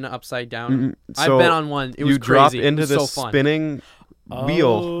spin upside down. Mm-mm. I've So been on one. It was you drop crazy. into it was this so fun. spinning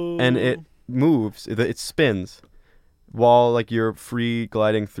wheel, and it Oh. moves. It spins while like you're free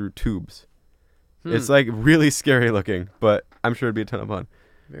gliding through tubes. It's like really scary looking, but I'm sure it'd be a ton of fun.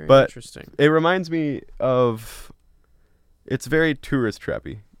 Very but- interesting. It reminds me of. It's very tourist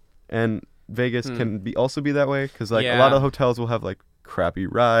trappy, and Vegas can also be that way because like a lot Yeah. of hotels will have like crappy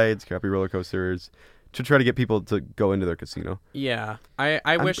rides, crappy roller coasters, to try to get people to go into their casino. Yeah,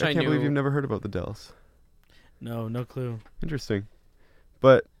 I wish I can't believe you've knew. never heard about the Dells. No clue. Interesting,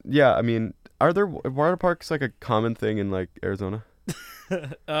 but yeah, I mean, are there water parks like a common thing in like Arizona?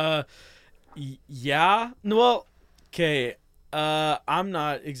 Yeah. Well, okay. I'm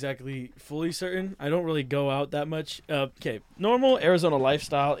not exactly fully certain. I don't really go out that much. Okay. Normal Arizona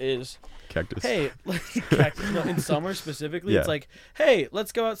lifestyle is, Cactus. hey, in summer specifically, Yeah. it's like, hey,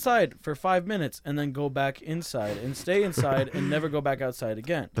 let's go outside for 5 minutes and then go back inside and stay inside and never go back outside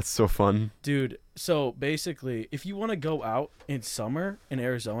again. That's so fun. Dude, so basically, if you want to go out in summer in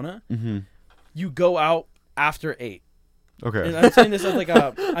Arizona, Mm-hmm. you go out after 8. Okay. And I'm saying this as like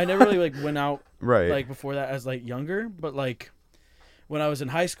I never really like went out Right. like before that as like younger, but like when I was in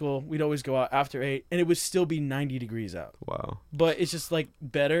high school, we'd always go out after 8 and it would still be 90 degrees out. Wow. But it's just like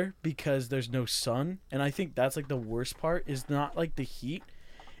better because there's no sun, and I think that's like the worst part is not like the heat.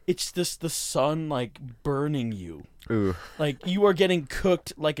 It's just the sun like burning you. Ooh. Like you are getting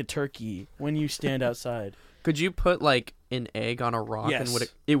cooked like a turkey when you stand outside. Could you put like an egg on a rock and Yes. would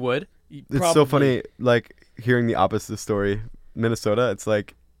it would? It's so funny, like hearing the opposite story. Minnesota, it's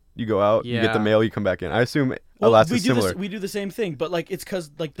like you go out, you get Yeah. the mail, you come back in. I assume Well, Alaska's similar. we do the same thing, but like it's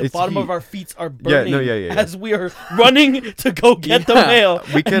because like the It's bottom of heat. our feet are Yeah, burning no, yeah. as we are running to go get the Yeah. mail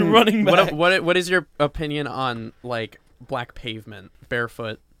We can- and running back. What is your opinion on like black pavement,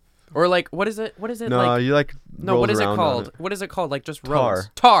 barefoot, or like what is it? What is it No, like? you like No, rolls what is it around on called? What is it called? Like just Tar. roads.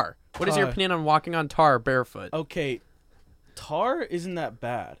 Tar. What is your Tar. opinion on walking on tar barefoot? Okay, tar isn't that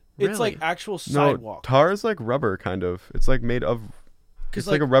bad. It's like Really? actual No, sidewalk. tar is like rubber, kind of. It's like made of. It's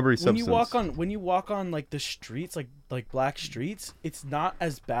like a rubbery when substance. you walk on like the streets, like black streets, it's not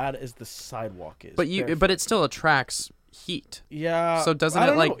as bad as the sidewalk is. But it still attracts heat. yeah. So doesn't I it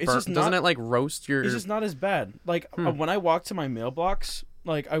don't like know. It's burn, just not, doesn't it like roast your? It's just not as bad. Like when I walk to my mailbox,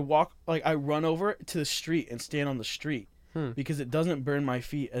 like I run over to the street and stand on the street because it doesn't burn my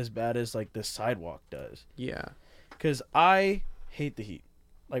feet as bad as like the sidewalk does. Yeah. Because I hate the heat,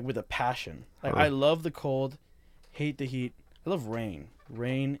 like with a passion. Like I love the cold, hate the heat. I love rain.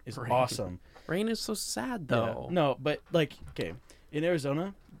 Rain is awesome. Rain is so sad Yeah. though. No, but like okay, in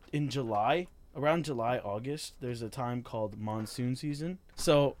Arizona, in July, around July, August, there's a time called monsoon season.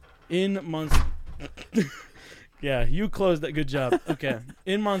 So in months, yeah, you closed that. Good job. Okay,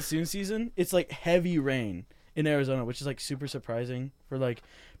 in monsoon season, it's like heavy rain in Arizona, which is like super surprising for like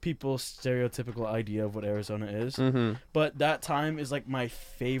people's stereotypical idea of what Arizona is. Mm-hmm. But that time is like my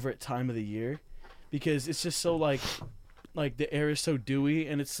favorite time of the year because it's just so like the air is so dewy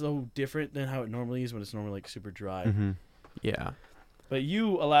and it's so different than how it normally is when it's normally like super dry. Mm-hmm. Yeah. But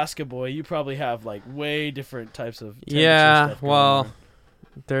you, Alaska boy, you probably have like way different types of temperature Yeah. stuff going Well, on.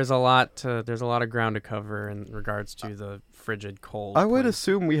 there's a lot of ground to cover in regards to the frigid cold. I would place.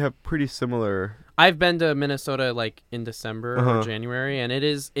 assume we have pretty similar. I've been to Minnesota like in December Uh-huh. or January, and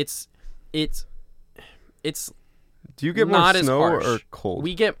it's Do you get more not as snow harsh. or cold?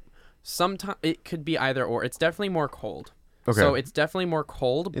 We get sometimes it could be either or. It's definitely more cold. Okay. So it's definitely more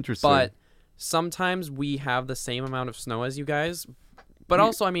cold. Interesting. But sometimes we have the same amount of snow as you guys. But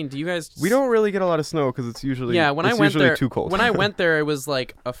also, I mean, do you guys? We don't really get a lot of snow because it's usually Yeah, when it's I went usually there, too cold. when I went there, it was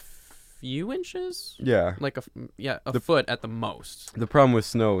like a few inches, Yeah. like a foot at the most. The problem with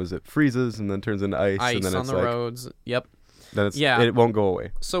snow is it freezes and then turns into ice, and Ice then on it's the like roads. Yep. then it's Yeah. it won't go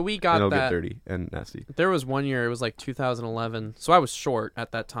away. So we And got it'll that. get dirty and nasty. There was one year, it was like 2011. So I was short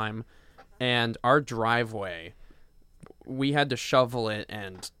at that time, and our driveway, we had to shovel it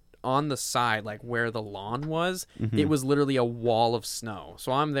and on the side, like where the lawn was, Mhm. it was literally a wall of snow.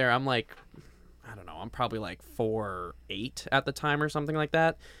 So I'm there. I'm like, I don't know. I'm probably like 4'8" at the time or something like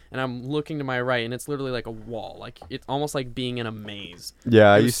that. And I'm looking to my right, and it's literally like a wall. Like it's almost like being in a maze. Yeah,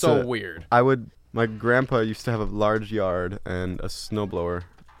 I It was used so to. weird. My grandpa used to have a large yard and a snowblower,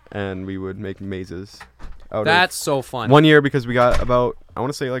 and we would make mazes. That's so fun. One year because we got about, I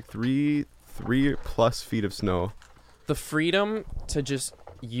want to say like 3+ feet of snow. The freedom to just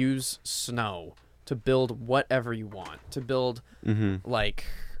use snow to build whatever you want. To build Mm-hmm. like,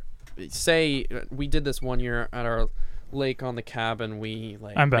 say we did this one year at our lake on the cabin. We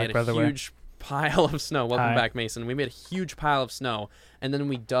like I'm back, made by a the way. huge pile of snow. Welcome Hi. back, Mason. We made a huge pile of snow, and then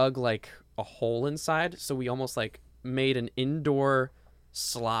we dug like a hole inside, so we almost like made an indoor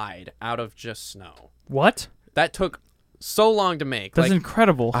slide out of just snow. What? That took so long to make. That's like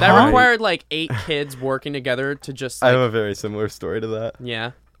incredible. that How? required like 8 kids working together to just I like have a very similar story to that.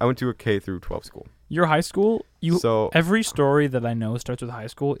 yeah. I went to a K through 12 school. Your high school, So every story that I know starts with high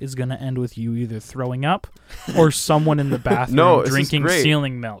school is gonna end with you either throwing up or someone in the bathroom No, this is drinking great.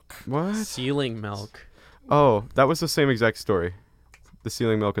 ceiling milk. what? Ceiling milk. Oh, that was the same exact story. The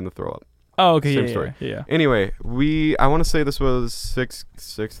ceiling milk and the throw up. Oh, okay, Same yeah, story. yeah. Anyway, I want to say this was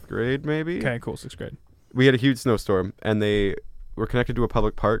sixth grade maybe. Okay, cool. 6th grade. We had a huge snowstorm, and they were connected to a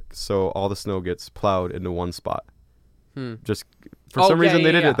public park, so all the snow gets plowed into one spot. Just for Oh, some yeah, reason yeah,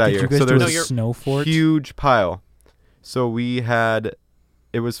 they did yeah. it that Did year. you guys So do there's a snow fort? huge pile. So we had,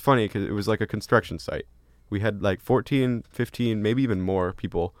 it was funny because it was like a construction site. We had like 14, 15, maybe even more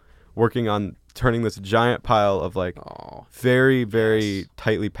people working on turning this giant pile of like Oh. very, very Yes.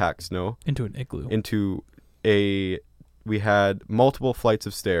 tightly packed snow Into an igloo. into we had multiple flights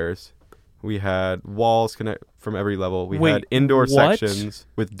of stairs. We had walls connect from every level. We Wait, had indoor what? sections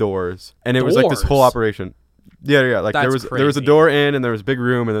with doors. And it was like this whole Doors? operation. Yeah, like there That's was a crazy. door in, and there was a big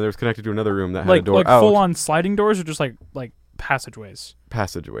room, and then there was connected to another room that had a door like out. full on sliding doors or just like passageways?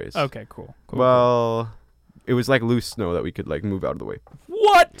 Passageways. Okay, cool. Well, it was like loose snow that we could like move out of the way.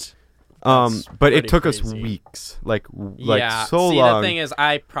 What? That's But it pretty took us crazy. weeks, like Yeah. so See, long. the thing is,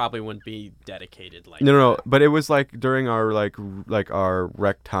 I probably wouldn't be dedicated like No. that. But it was like during our like our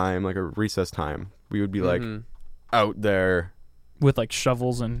rec time, like a recess time, we would be like Mhm. out there. With like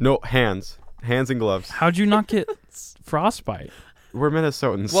shovels and No hands and gloves. how'd you not get frostbite? We're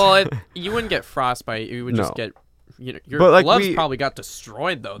Minnesotans. Well, you wouldn't get frostbite. You would just No. get, your But, like, gloves we- probably got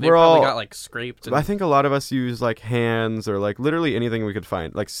destroyed though. They We're probably all- got like scraped. And, I think a lot of us use like hands or like literally anything we could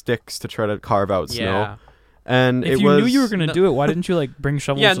find, like sticks to try to carve out snow. yeah. And If it you was knew you were gonna No- do it, why didn't you like bring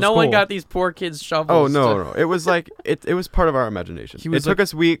shovels? Yeah, to no one school? got these poor kids shovels. Oh no. It was like it was part of our imagination. He It was took like-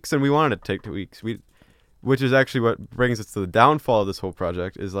 us weeks, and we wanted it to take 2 weeks. Which is actually what brings us to the downfall of this whole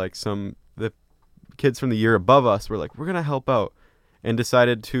project. Is like the kids from the year above us were like, we're gonna help out, and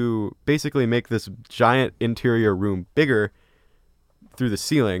decided to basically make this giant interior room bigger through the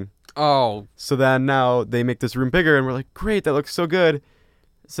ceiling. Oh, So then now they make this room bigger, and we're like, great, that looks so good.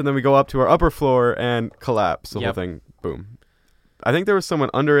 So then we go up to our upper floor and collapse the whole Yep. thing. Boom. I think there was someone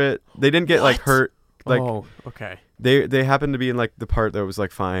under it. They didn't get like What? hurt. Like oh, okay. they happened to be in like the part that was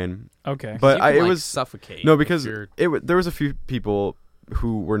like fine. Okay. But You could, it like, was suffocate. no if because you're- there was a few people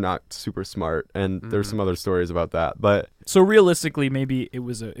who were not super smart, and there's Mhm. some other stories about that. But So realistically, maybe it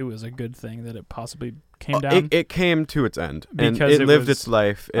was a good thing that it possibly came down. it came to its end, and Because it it lived was- its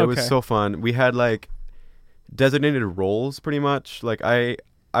life. It was Okay. so fun. We had like designated roles pretty much. Like I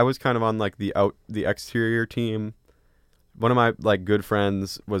was kind of on like the exterior team. One of my like good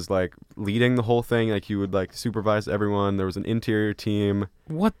friends was like leading the whole thing. Like he would like supervise everyone. There was an interior team.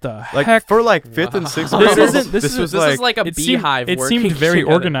 What the Like heck? for like fifth and sixth This graders. isn't- this was this is like a it seemed- beehive. it working seemed very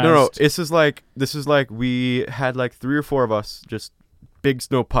together. organized. No, this is like we had like 3 or 4 of us, just big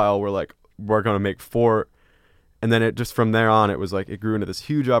snow pile. We're like, we're gonna make 4, and then it just from there on, it was like it grew into this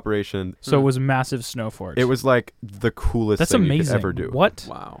huge operation. So it was massive snow fort. It was like the coolest That's thing amazing. you could ever do. What?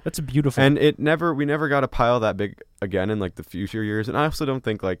 Wow. That's beautiful. And we never got a pile that big again in like the future years. And I also don't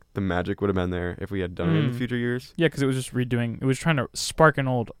think like the magic would have been there if we had done it in the Mm. future years. yeah, because it was just redoing. It was trying to spark an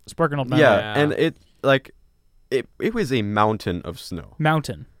old memory. Yeah, Yeah. and it was a mountain of snow.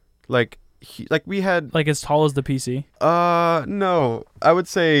 Mountain, Like we had like as tall as the PC. no, I would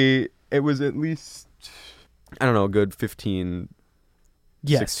say it was at least, I don't know, a good 15.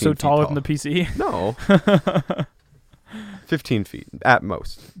 Yes, 16 so feet taller tall. than the PC. No, 15 feet at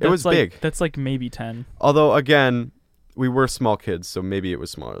most. It That's was like, big. That's like maybe 10. Although again, we were small kids, so maybe it was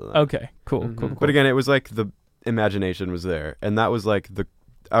smaller than that. Okay, cool, Mhm. cool, cool. But again, it was like the imagination was there, and that was like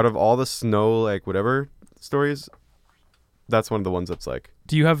out of all the snow, like whatever stories, that's one of the ones that's like,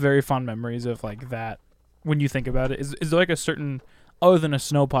 do you have very fond memories of like that when you think about it? Is there like a certain other than a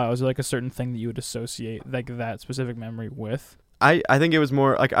snow pile, is there like a certain thing that you would associate like that specific memory with? I think it was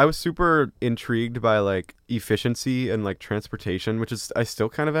more like I was super intrigued by like efficiency and like transportation, which is I still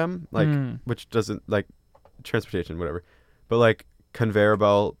kind of am, like which doesn't like transportation, whatever. But like conveyor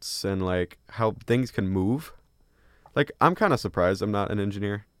belts and like how things can move. Like I'm kind of surprised I'm not an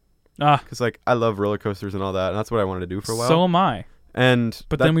engineer. Because like I love roller coasters and all that, and that's what I wanted to do for a while. So am I.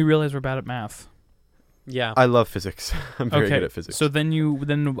 But then we realized we're bad at math. Yeah. I love physics. I'm very good at physics. So then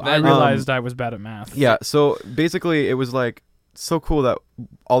I realized I was bad at math. Yeah. So basically, it was like so cool that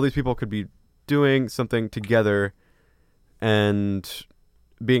all these people could be doing something together, and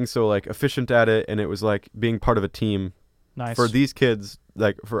being so like efficient at it, and it was like being part of a team. Nice. For these kids,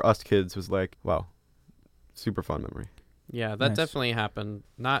 like for us kids, was like wow, super fun memory. Yeah, that Nice. definitely happened.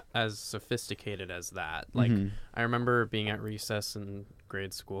 Not as sophisticated as that. Like, I remember being at recess in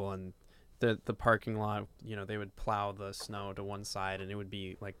grade school, and the parking lot, you know, they would plow the snow to one side, and it would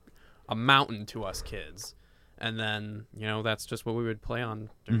be like a mountain to us kids. And then, you know, that's just what we would play on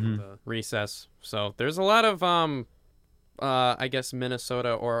during the recess. So there's a lot of, I guess,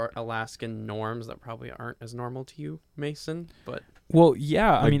 Minnesota or Alaskan norms that probably aren't as normal to you, Mason. But Well,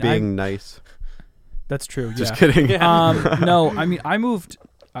 yeah. Like I mean, being nice. That's true. Just yeah. kidding. No, I mean, I moved.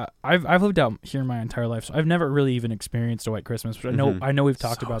 I've lived out here my entire life, so I've never really even experienced a white Christmas. But I know we've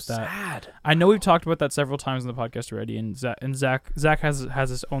talked about that. Sad. I know we've talked about that several times in the podcast already, and Zach has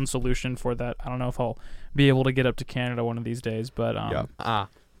his own solution for that. I don't know if I'll be able to get up to Canada one of these days, but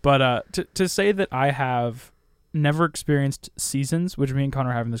to say that I have never experienced seasons, which me and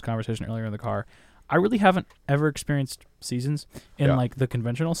Connor were having this conversation earlier in the car. I really haven't ever experienced seasons in like the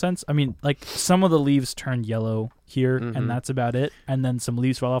conventional sense. I mean, like some of the leaves turn yellow here, and that's about it. And then some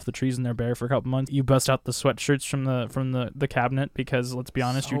leaves fall off the trees and they're bare for a couple months. You bust out the sweatshirts from the cabinet because let's be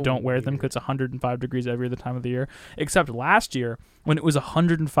honest, you don't wear them because it's 105 degrees every other time of the year. Except last year when it was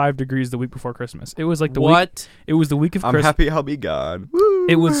 105 degrees the week before Christmas. It was like the week. It was the week of Christmas. I'm happy I'll be gone. Woo!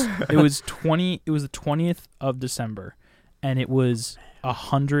 It was the 20th of December, and it was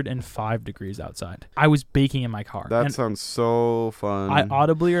 105 degrees outside. I was baking in my car. That sounds so fun. I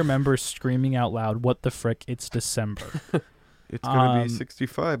audibly remember screaming out loud, "What the frick? It's December." It's gonna be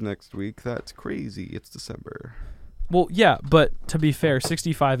 65 next week. That's crazy. It's December. Well, yeah, but to be fair,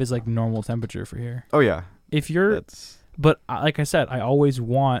 65 is like normal temperature for here. Oh yeah. But like I said, I always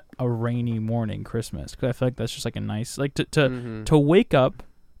want a rainy morning Christmas because I feel like that's just like a nice to wake up.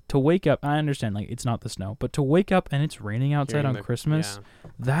 To wake up, I understand, like, it's not the snow, but to wake up and it's raining outside on Christmas,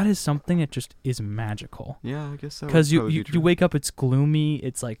 that is something that just is magical. Yeah, I guess so. Because you wake up, it's gloomy,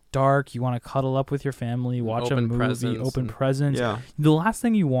 it's, like, dark, you want to cuddle up with your family, watch a movie, open presents. Yeah. The last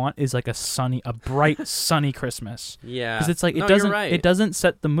thing you want is, like, a bright, sunny Christmas. Yeah. Because it's like, you're right. it doesn't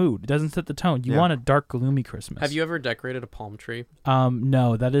set the mood, it doesn't set the tone. You want a dark, gloomy Christmas. Have you ever decorated a palm tree?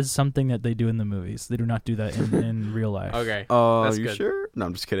 No, that is something that they do in the movies. They do not do that in real life. Okay. Are you good. sure? No,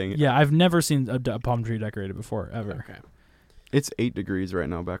 I'm just kidding. Yeah, I've never seen a palm tree decorated before, ever. Okay. It's 8 degrees right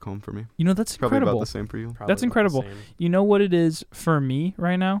now back home for me. You know, that's Probably incredible. about the same for you. Probably That's about the incredible. same. You know what it is for me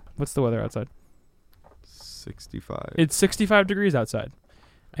right now? What's the weather outside? 65. It's 65 degrees outside.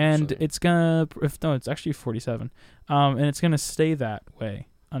 And Actually. it's actually 47. And it's going to stay that way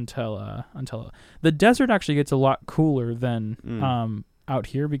until the desert actually gets a lot cooler than out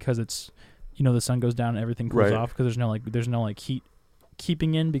here because it's, you know, the sun goes down and everything cools off because there's no heat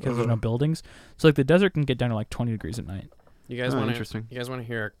keeping in because there's no buildings. So like the desert can get down to like 20 degrees at night. You guys want interesting. You guys want to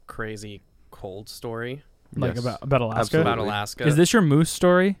hear a crazy cold story? Like Yes. about Alaska. Absolutely. About Alaska. Is this your moose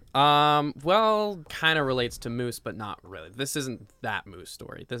story? Well, kind of relates to moose, but not really. This isn't that moose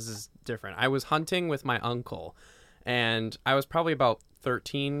story. This is different. I was hunting with my uncle, and I was probably about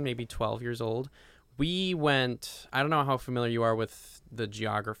 13, maybe 12 years old. We went, I don't know how familiar you are with the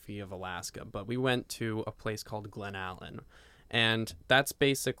geography of Alaska, but we went to a place called Glen Allen. And that's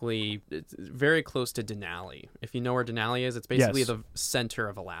basically it's very close to Denali. If you know where Denali is, it's basically the center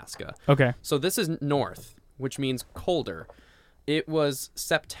of Alaska. Okay. So this is north, which means colder. It was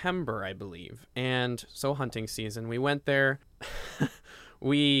September, I believe, and so hunting season. We went there.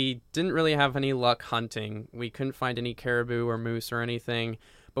 We didn't really have any luck hunting. We couldn't find any caribou or moose or anything,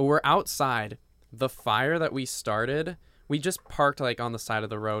 but we're outside. The fire that we started, we just parked like on the side of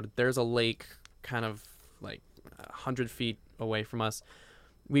the road. There's a lake kind of like 100 feet away from us.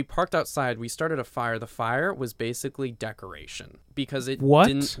 We parked outside. We started a fire. The fire was basically decoration because it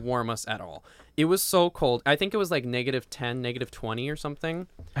didn't warm us at all. It was so cold. I think it was like -10, -20 or something.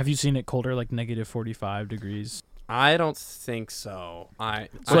 Have you seen it colder, like -45 degrees? I don't think so.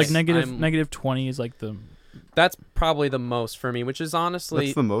 So like negative 20 is like the That's probably the most for me, which is honestly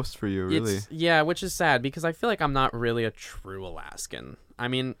That's the most for you, really. which is sad because I feel like I'm not really a true Alaskan. I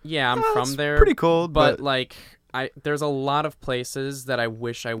mean, yeah, I'm from It's there, pretty cold, but but like there's a lot of places that I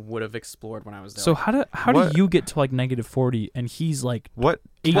wish I would have explored when I was there. So how do What? you get to like -40 and he's like what?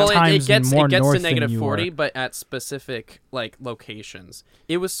 8 well, times it gets more to north negative than you 40, are? but at specific like locations.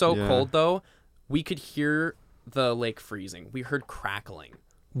 It was so Yeah. cold though, we could hear the lake freezing. We heard crackling.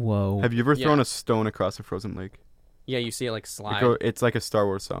 Whoa. Have you ever thrown Yeah. a stone across a frozen lake? Yeah, you see it like slide. It's like a Star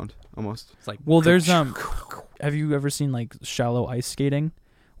Wars sound, almost. It's like Well, there's have you ever seen like shallow ice skating,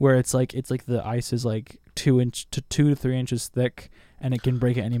 where it's like the ice is like 2 to 3 inches thick, and it can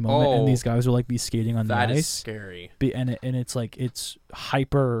break at any moment, and Oh. these guys will like be skating on that the is ice, scary. and it's like it's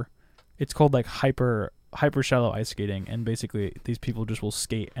called like hyper shallow ice skating, and basically these people just will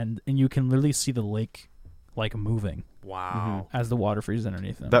skate, and you can literally see the lake like moving Wow. as the water freezes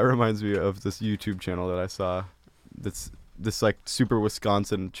underneath them. That reminds me of this YouTube channel that I saw. That's this like super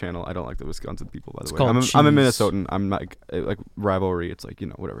Wisconsin channel. I don't like the Wisconsin people, by It's the way. called I'm a Cheese. Minnesotan. I'm not like rivalry. It's like,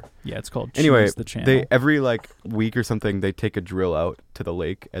 whatever. Yeah, it's called Anyway, Cheese, the channel. they every like week or something they take a drill out to the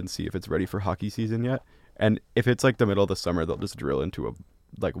lake and see if it's ready for hockey season yet. And if it's like the middle of the summer, they'll just drill into a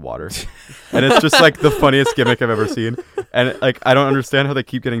like water, and it's just like the funniest gimmick I've ever seen. And like I don't understand how they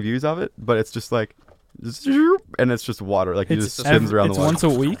keep getting views of it, but it's just like, and it's just water. Like it just spins around it's the water. once a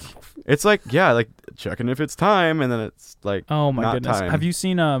week. It's like like checking if it's time, and then it's like Oh my not goodness! time. Have you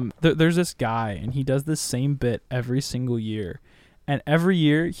seen there's this guy, and he does this same bit every single year, and every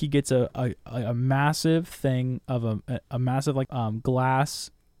year he gets a massive thing of a massive like glass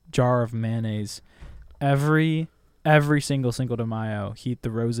jar of mayonnaise. Every single Cinco de Mayo, he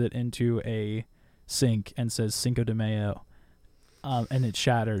throws it into a sink and says Cinco de Mayo, and it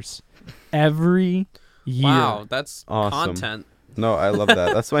shatters every year. Wow, that's Awesome. content. No, I love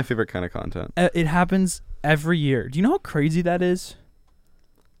that. That's my favorite kind of content. It happens every year. Do you know how crazy that is?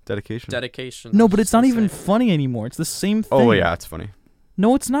 Dedication. No, but it's not even insane. funny anymore. It's the same thing. Oh yeah, it's funny.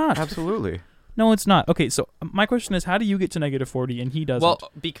 No, it's not. Absolutely. No, it's not. Okay, so my question is, how do you get to -40 and he doesn't? Well,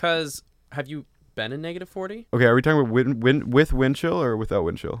 because have you been in -40? Okay, are we talking about with wind chill or without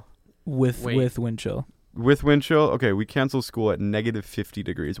wind chill? with wait. wind chill. With wind chill, okay, we cancel school at -50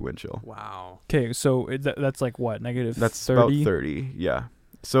 degrees wind chill. Wow. Okay, so that's like what, -30? That's about 30, yeah.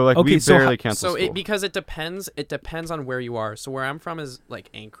 So like Okay, we so barely cancel So school. because it depends on where you are. So where I'm from is like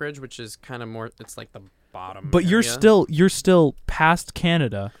Anchorage, which is kind of more. It's like the bottom. But you're area. still past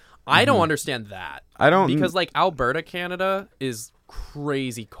Canada. I don't understand that. I don't Because like Alberta, Canada is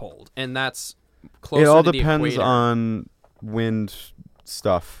crazy cold, and that's closer it all to the depends equator. on wind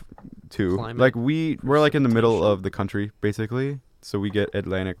stuff too. Climate, Like we're like in the middle of the country basically, so we get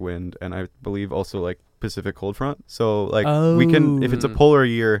Atlantic wind, and I believe also like Pacific cold front. So like we can, if it's a Oh. polar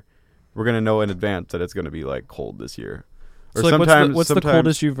year, we're gonna know in advance that it's gonna be like cold this year. Or So like, sometimes what's the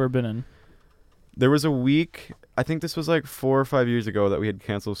coldest you've ever been in? There was a week, I think this was like 4 or 5 years ago, that we had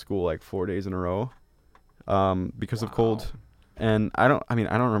canceled school like 4 days in a row, because of cold. And I don't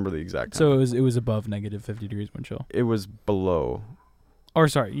remember the exact time. So it was above -50 degrees wind chill. It was below. Or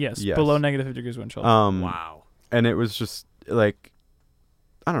sorry, yes, Yes. below -50 degrees wind chill. Wow. And it was just like,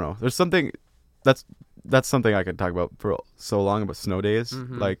 I don't know. There's something that's something I could talk about for so long, but snow days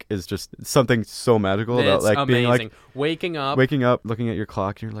like is just something so magical about It's like amazing. being like waking up. looking at your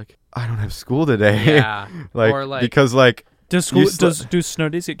clock, and you're like, I don't have school today. Yeah. like, or like because like Does school you sl- do snow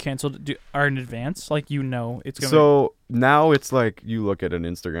days get canceled are in advance? Like it's gonna so now it's like you look at an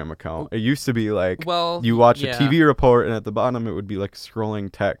Instagram account. It used to be like well you watch yeah. a TV report, and at the bottom it would be like scrolling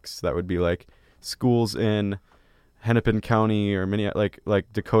text that would be like schools in Hennepin County or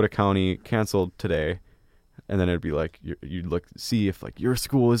like Dakota County canceled today, and then it'd be like you'd look see if like your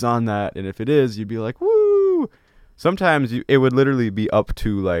school is on that, and if it is, you'd be like, woo. Sometimes it would literally be up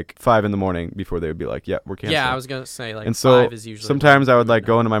to like 5 a.m. before they would be like, yeah, we're canceling. Yeah, I was gonna say like and so 5 is usually. sometimes I would when like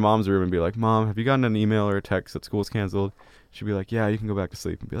go into my mom's room and be like, Mom, have you gotten an email or a text that school's canceled? She'd be like, yeah, you can go back to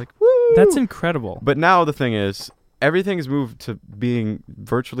sleep, and be like, woo. That's incredible. But now the thing is, everything's moved to being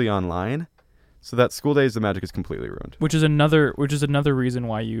virtually online, so that school days, the magic is completely ruined. Which is another reason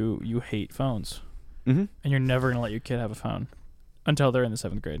why you hate phones, Mm-hmm. and you're never gonna let your kid have a phone until they're in the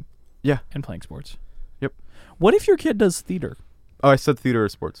 7th grade. Yeah. And playing sports. Yep. What if your kid does theater? Oh, I said theater or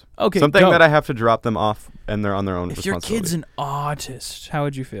sports. Okay, Something go. that I have to drop them off, and they're on their own If your responsibility. kid's an autist, how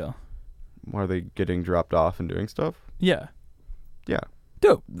would you feel? Are they getting dropped off and doing stuff? Yeah. Yeah.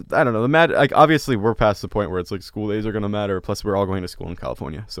 Dope. I don't know. Like obviously we're past the point where it's like school days are gonna matter. Plus we're all going to school in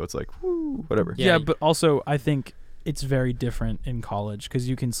California, so it's like, woo, whatever. Yeah. Yeah, but also I think it's very different in college because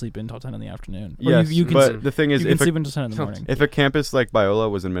you can sleep until 10 in the afternoon. Or Yes, you can but the thing is, you can if sleep until 10 in the morning. a campus like Biola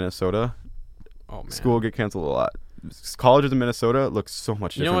was in Minnesota, Oh man. school get canceled a lot. Colleges in Minnesota look so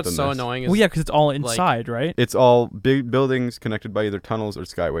much You different know what's than so this. annoying is Well, yeah, because it's all inside, right? It's all big buildings connected by either tunnels or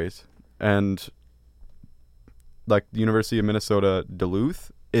skyways. And like the University of Minnesota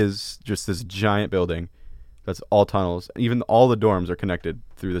Duluth is just this giant building that's all tunnels. Even all the dorms are connected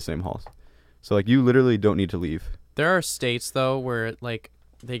through the same halls. So like you literally don't need to leave. there are states though where like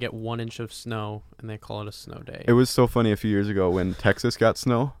they get 1 inch of snow and they call it a snow day. It was so funny a few years ago when Texas got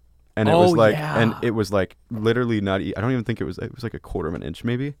snow. And it Oh, was like, yeah. and it was like literally not. I don't even think it was like a quarter of an inch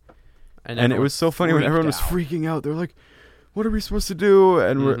maybe. And it everyone was so funny when freaked everyone was out. freaking out. They're like, "What are we supposed to do?"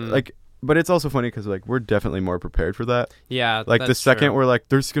 And we're Mhm. like, but it's also funny because like we're definitely more prepared for that. Yeah, Like the that's second true. we're like,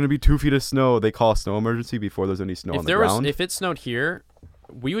 "There's gonna be 2 feet of snow," they call a snow emergency before there's any snow on the ground. If it snowed here,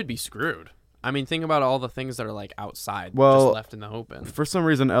 we would be screwed. I mean, think about all the things that are like outside, Well, just left in the open. For some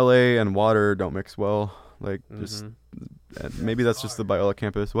reason, LA and water don't mix well. Like just Mhm. maybe that's just the Biola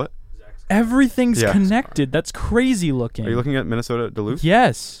campus. What? Everything's Yeah. connected. That's crazy looking. Are you looking at Minnesota Duluth?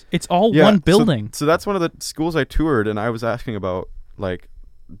 Yes, it's all Yeah, one so- building. So that's one of the schools I toured, and I was asking about like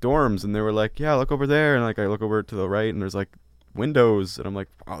dorms, and they were like, "Yeah, look over there," and like I look over to the right, and there's like windows, and I'm like,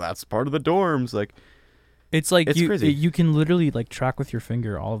 "Oh, that's part of the dorms." Like, It's like It's you crazy. you can literally like track with your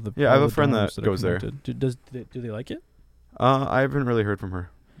finger all of the. Yeah, I all have a the friend dorms that are goes there. connected. Do they like it? I haven't really heard from her,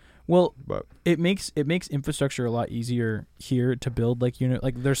 Well, but it makes infrastructure a lot easier here to build. Like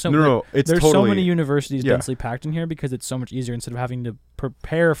there's so no, it's there's totally, so many universities yeah. densely packed in here because it's so much easier instead of having to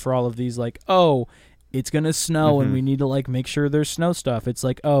prepare for all of these. Like, oh, it's gonna snow and Mhm. we need to like make sure there's snow stuff. It's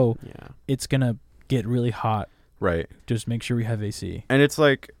like, oh, Yeah. it's gonna get really hot. right. Just make sure we have AC. And it's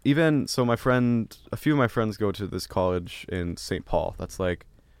like even so, a few of my friends go to this college in St. Paul. That's like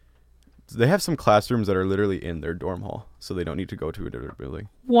they have some classrooms that are literally in their dorm hall, so they don't need to go to a different building.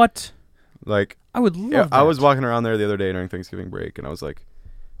 What? Like, I would love yeah, that. I was walking around there the other day during Thanksgiving break, and I was like,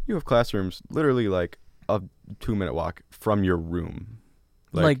 "You have classrooms literally like a 2-minute walk from your room."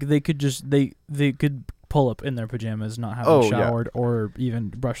 Like they could just they could pull up in their pajamas, not having Oh, yeah. showered or even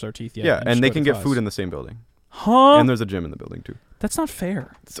brush their teeth yet. yeah, just and they go to can get class. food in the same building, Huh? and there's a gym in the building too. That's not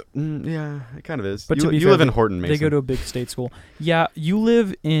fair. So, yeah, it kind of is. But you to be you fair, live in Horton, Mason. They go to a big state school. Yeah, you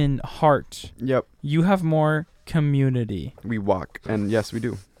live in Hart. Yep, You have more community. we walk, and yes, we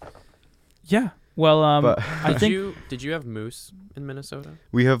do. Yeah. Well, But I think Did you have moose in Minnesota?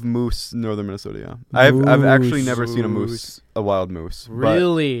 we have moose in northern Minnesota. Yeah, I've actually Moose. never seen a wild moose.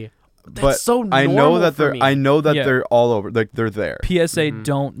 Really? But That's so I know normal that for they're me. I know that Yeah. they're all over. Like they're there. PSA Mhm.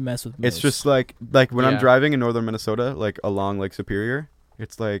 don't mess with moose. It's just like when I'm Yeah. driving in northern Minnesota, like along Lake Superior,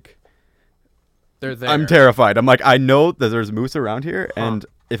 it's like They're there. I'm terrified. I'm like I know that there's moose around here, Huh. and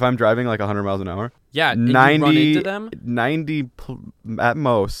if I'm driving like 100 miles an hour, Yeah, and you run 90 into them. 90 at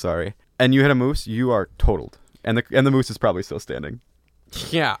most, sorry, and you hit a moose, you are totaled, and the moose is probably still standing.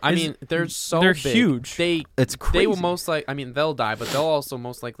 Yeah, I Is- mean they're so they're big. huge. They It's crazy. they will most like. I mean they'll die, but they'll also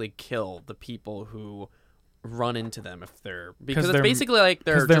most likely kill the people who run into them if they're because it's they're- basically like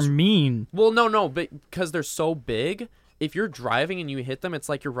they're because they're just mean. well no but because they're so big. If you're driving and you hit them, it's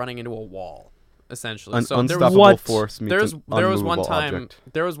like you're running into a wall, essentially. An so there was unstoppable What? force meets there was an there was one unmovable time object.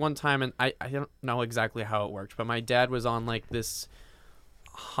 there was one time and I don't know exactly how it worked, but my dad was on like this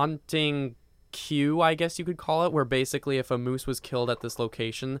hunting queue, I guess you could call it, where basically if a moose was killed at this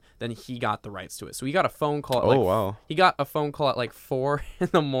location, then he got the rights to it. So he got a phone call at Oh wow. he got a phone call at like 4 in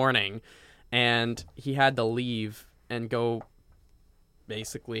the morning, and he had to leave and go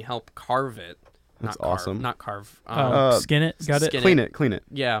basically help carve it. That's Not carve, awesome. Not carve. Skin it. Got it. skin Clean it.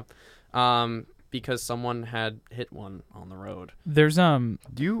 Yeah. Because someone had hit one on the road. There's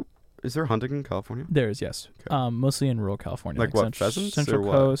Is there hunting in California? There's yes. Okay. Mostly in rural California. Like what, Central, pheasants Central or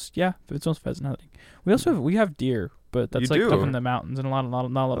what? Coast. Yeah, it's most pheasant hunting. We have deer, but that's You like do? up in the mountains, and not a lot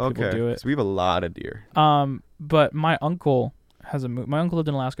of people Okay, do it. 'cause we have a lot of deer. But my uncle has my uncle lived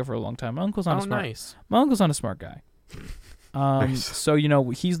in Alaska for a long time. My uncle's not a smart. Nice. My uncle's not a smart guy. Nice. So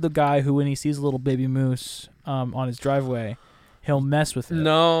he's the guy who when he sees a little baby moose on his driveway, he'll mess with it.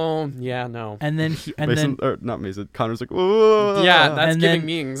 No. Yeah, no. And then Mason, or not Mason. Connor's like, whoa. Yeah, that's and giving then-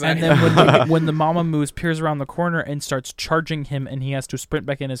 me and anxiety. then when the mama moose peers around the corner and starts charging him, and he has to sprint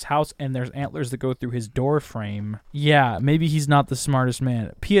back in his house, and there's antlers that go through his door frame. Yeah, maybe he's not the smartest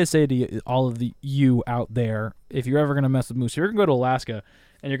man. PSA to all of you out there: if you're ever gonna mess with moose, if you're gonna go to Alaska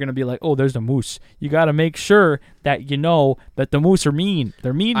and you're gonna be like, "Oh, there's a moose," you gotta make sure that you know that the moose are mean.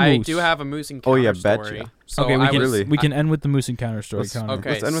 They're mean I moose. do have a moose encounter Oh, yeah, story. betcha. So Okay, we I can was, Really? we can end with the moose encounter story. Let's- Connor.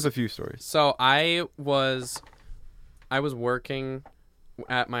 okay. Let's end with a few stories. So I was working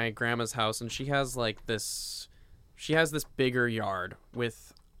at my grandma's house, and she has this bigger yard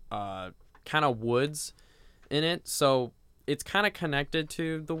with kind of woods in it. So it's kind of connected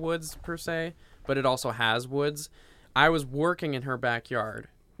to the woods per se, but it also has woods. I was working in her backyard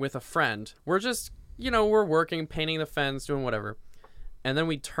with a friend. We're just, we're working, painting the fence, doing whatever. And then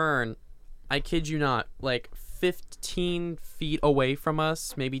we turn, I kid you not, like 15 feet away from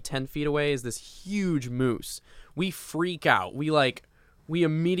us, maybe 10 feet away, is this huge moose. We freak out. We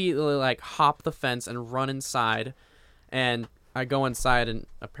immediately like hop the fence and run inside. And I go inside, and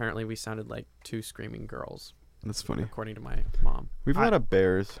apparently we sounded like two screaming girls. That's funny. According to my mom. We've had a lot of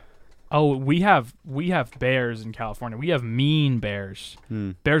bears. Oh, we have bears in California. We have mean bears.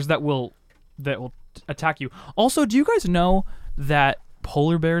 Bears that will attack you. Also, do you guys know that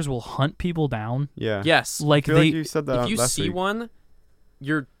polar bears will hunt people down? Yeah. Yes. I feel like you said that if you last see week. one,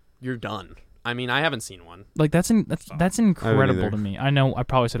 you're done. I mean, I haven't seen one. Like that's incredible either. to me. I know I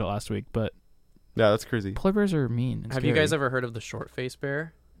probably said it last week, but Yeah, that's crazy. polar bears are mean. and Have you scary. guys ever heard of the short-faced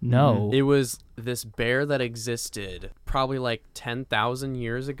bear? No. It was this bear that existed probably like 10,000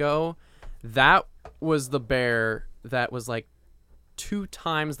 years ago. That was the bear that was like 2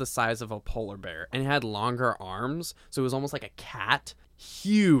 times the size of a polar bear, and it had longer arms, so it was almost like a cat.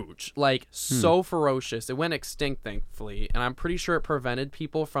 Huge, like so ferocious. It went extinct, thankfully, and I'm pretty sure it prevented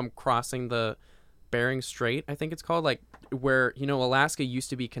people from crossing the Bering Strait, I think it's called, like where, Alaska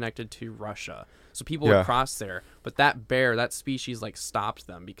used to be connected to Russia. So people would cross there, but that species like stopped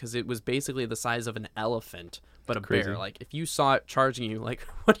them because it was basically the size of an elephant, but a bear. Like if you saw it charging you, like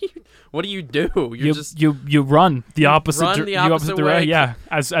what do you do? You run the opposite direction. way. Yeah,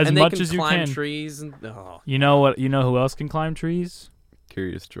 as and much they can as you climb can. trees and You know what? You know who else can climb trees?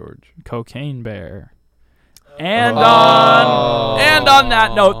 Curious George. Cocaine bear. And on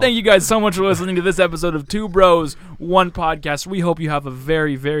that note, thank you guys so much for listening to this episode of Two Bros, One Podcast. We hope you have a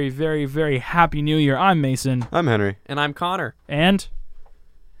very, very, very, very happy New Year. I'm Mason. I'm Henry. And I'm Connor. And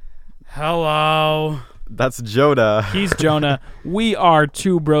Hello. That's Joda. he's Jonah. We are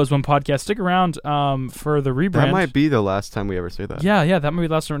Two Bros, One Podcast. Stick around for the rebrand. That might be the last time we ever say that. Yeah, that might be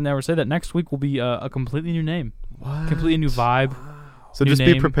the last time we ever say that. Next week will be a completely new name. What? Completely new vibe. So new just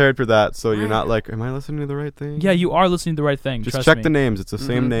name. be prepared for that, so you're not like, am I listening to the right thing? Yeah, you are listening to the right thing. Just trust check me. the names. It's the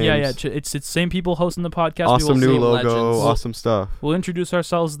same names. Yeah. It's the same people hosting the podcast. Awesome We will new same logo. legends. Awesome stuff. We'll introduce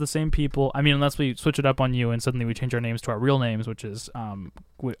ourselves as the same people. I mean, unless we switch it up on you and suddenly we change our names to our real names, which is I'm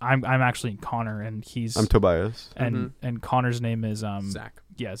actually Connor and he's I'm Tobias. and Connor's name is Zach.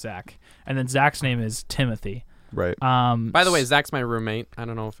 Yeah, Zach. And then Zach's name is Timothy. Right. By the way, Zach's my roommate. I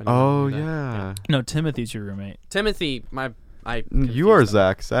don't know if anyone Oh, knew that. yeah. No, Timothy's your roommate. Timothy, You are confused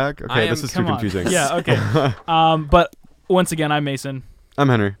them. Zach. I Okay, am- this is too Come on. confusing. Yeah, okay. But once again, I'm Mason. I'm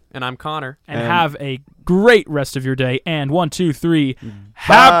Henry. And I'm Connor. And And- have a great rest of your day. And 1, 2, 3,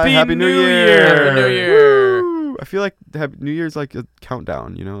 Happy New Year! Happy New Year! Woo! I feel like New Year's like a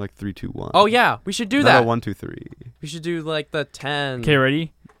countdown, 3, 2, 1. Oh yeah, we should do Not that. a 1, 2, 3. We should do like the 10. Okay,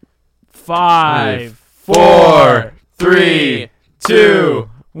 ready? 5, 4, 3, 2,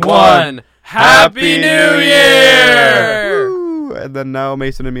 1. Happy New Year! Woo! And then now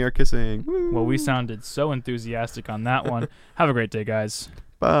Mason and me are kissing. Woo! Well, we sounded so enthusiastic on that one. Have a great day, guys.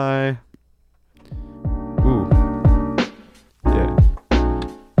 Bye. Ooh. Yeah.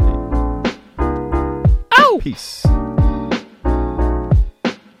 Ow! Peace.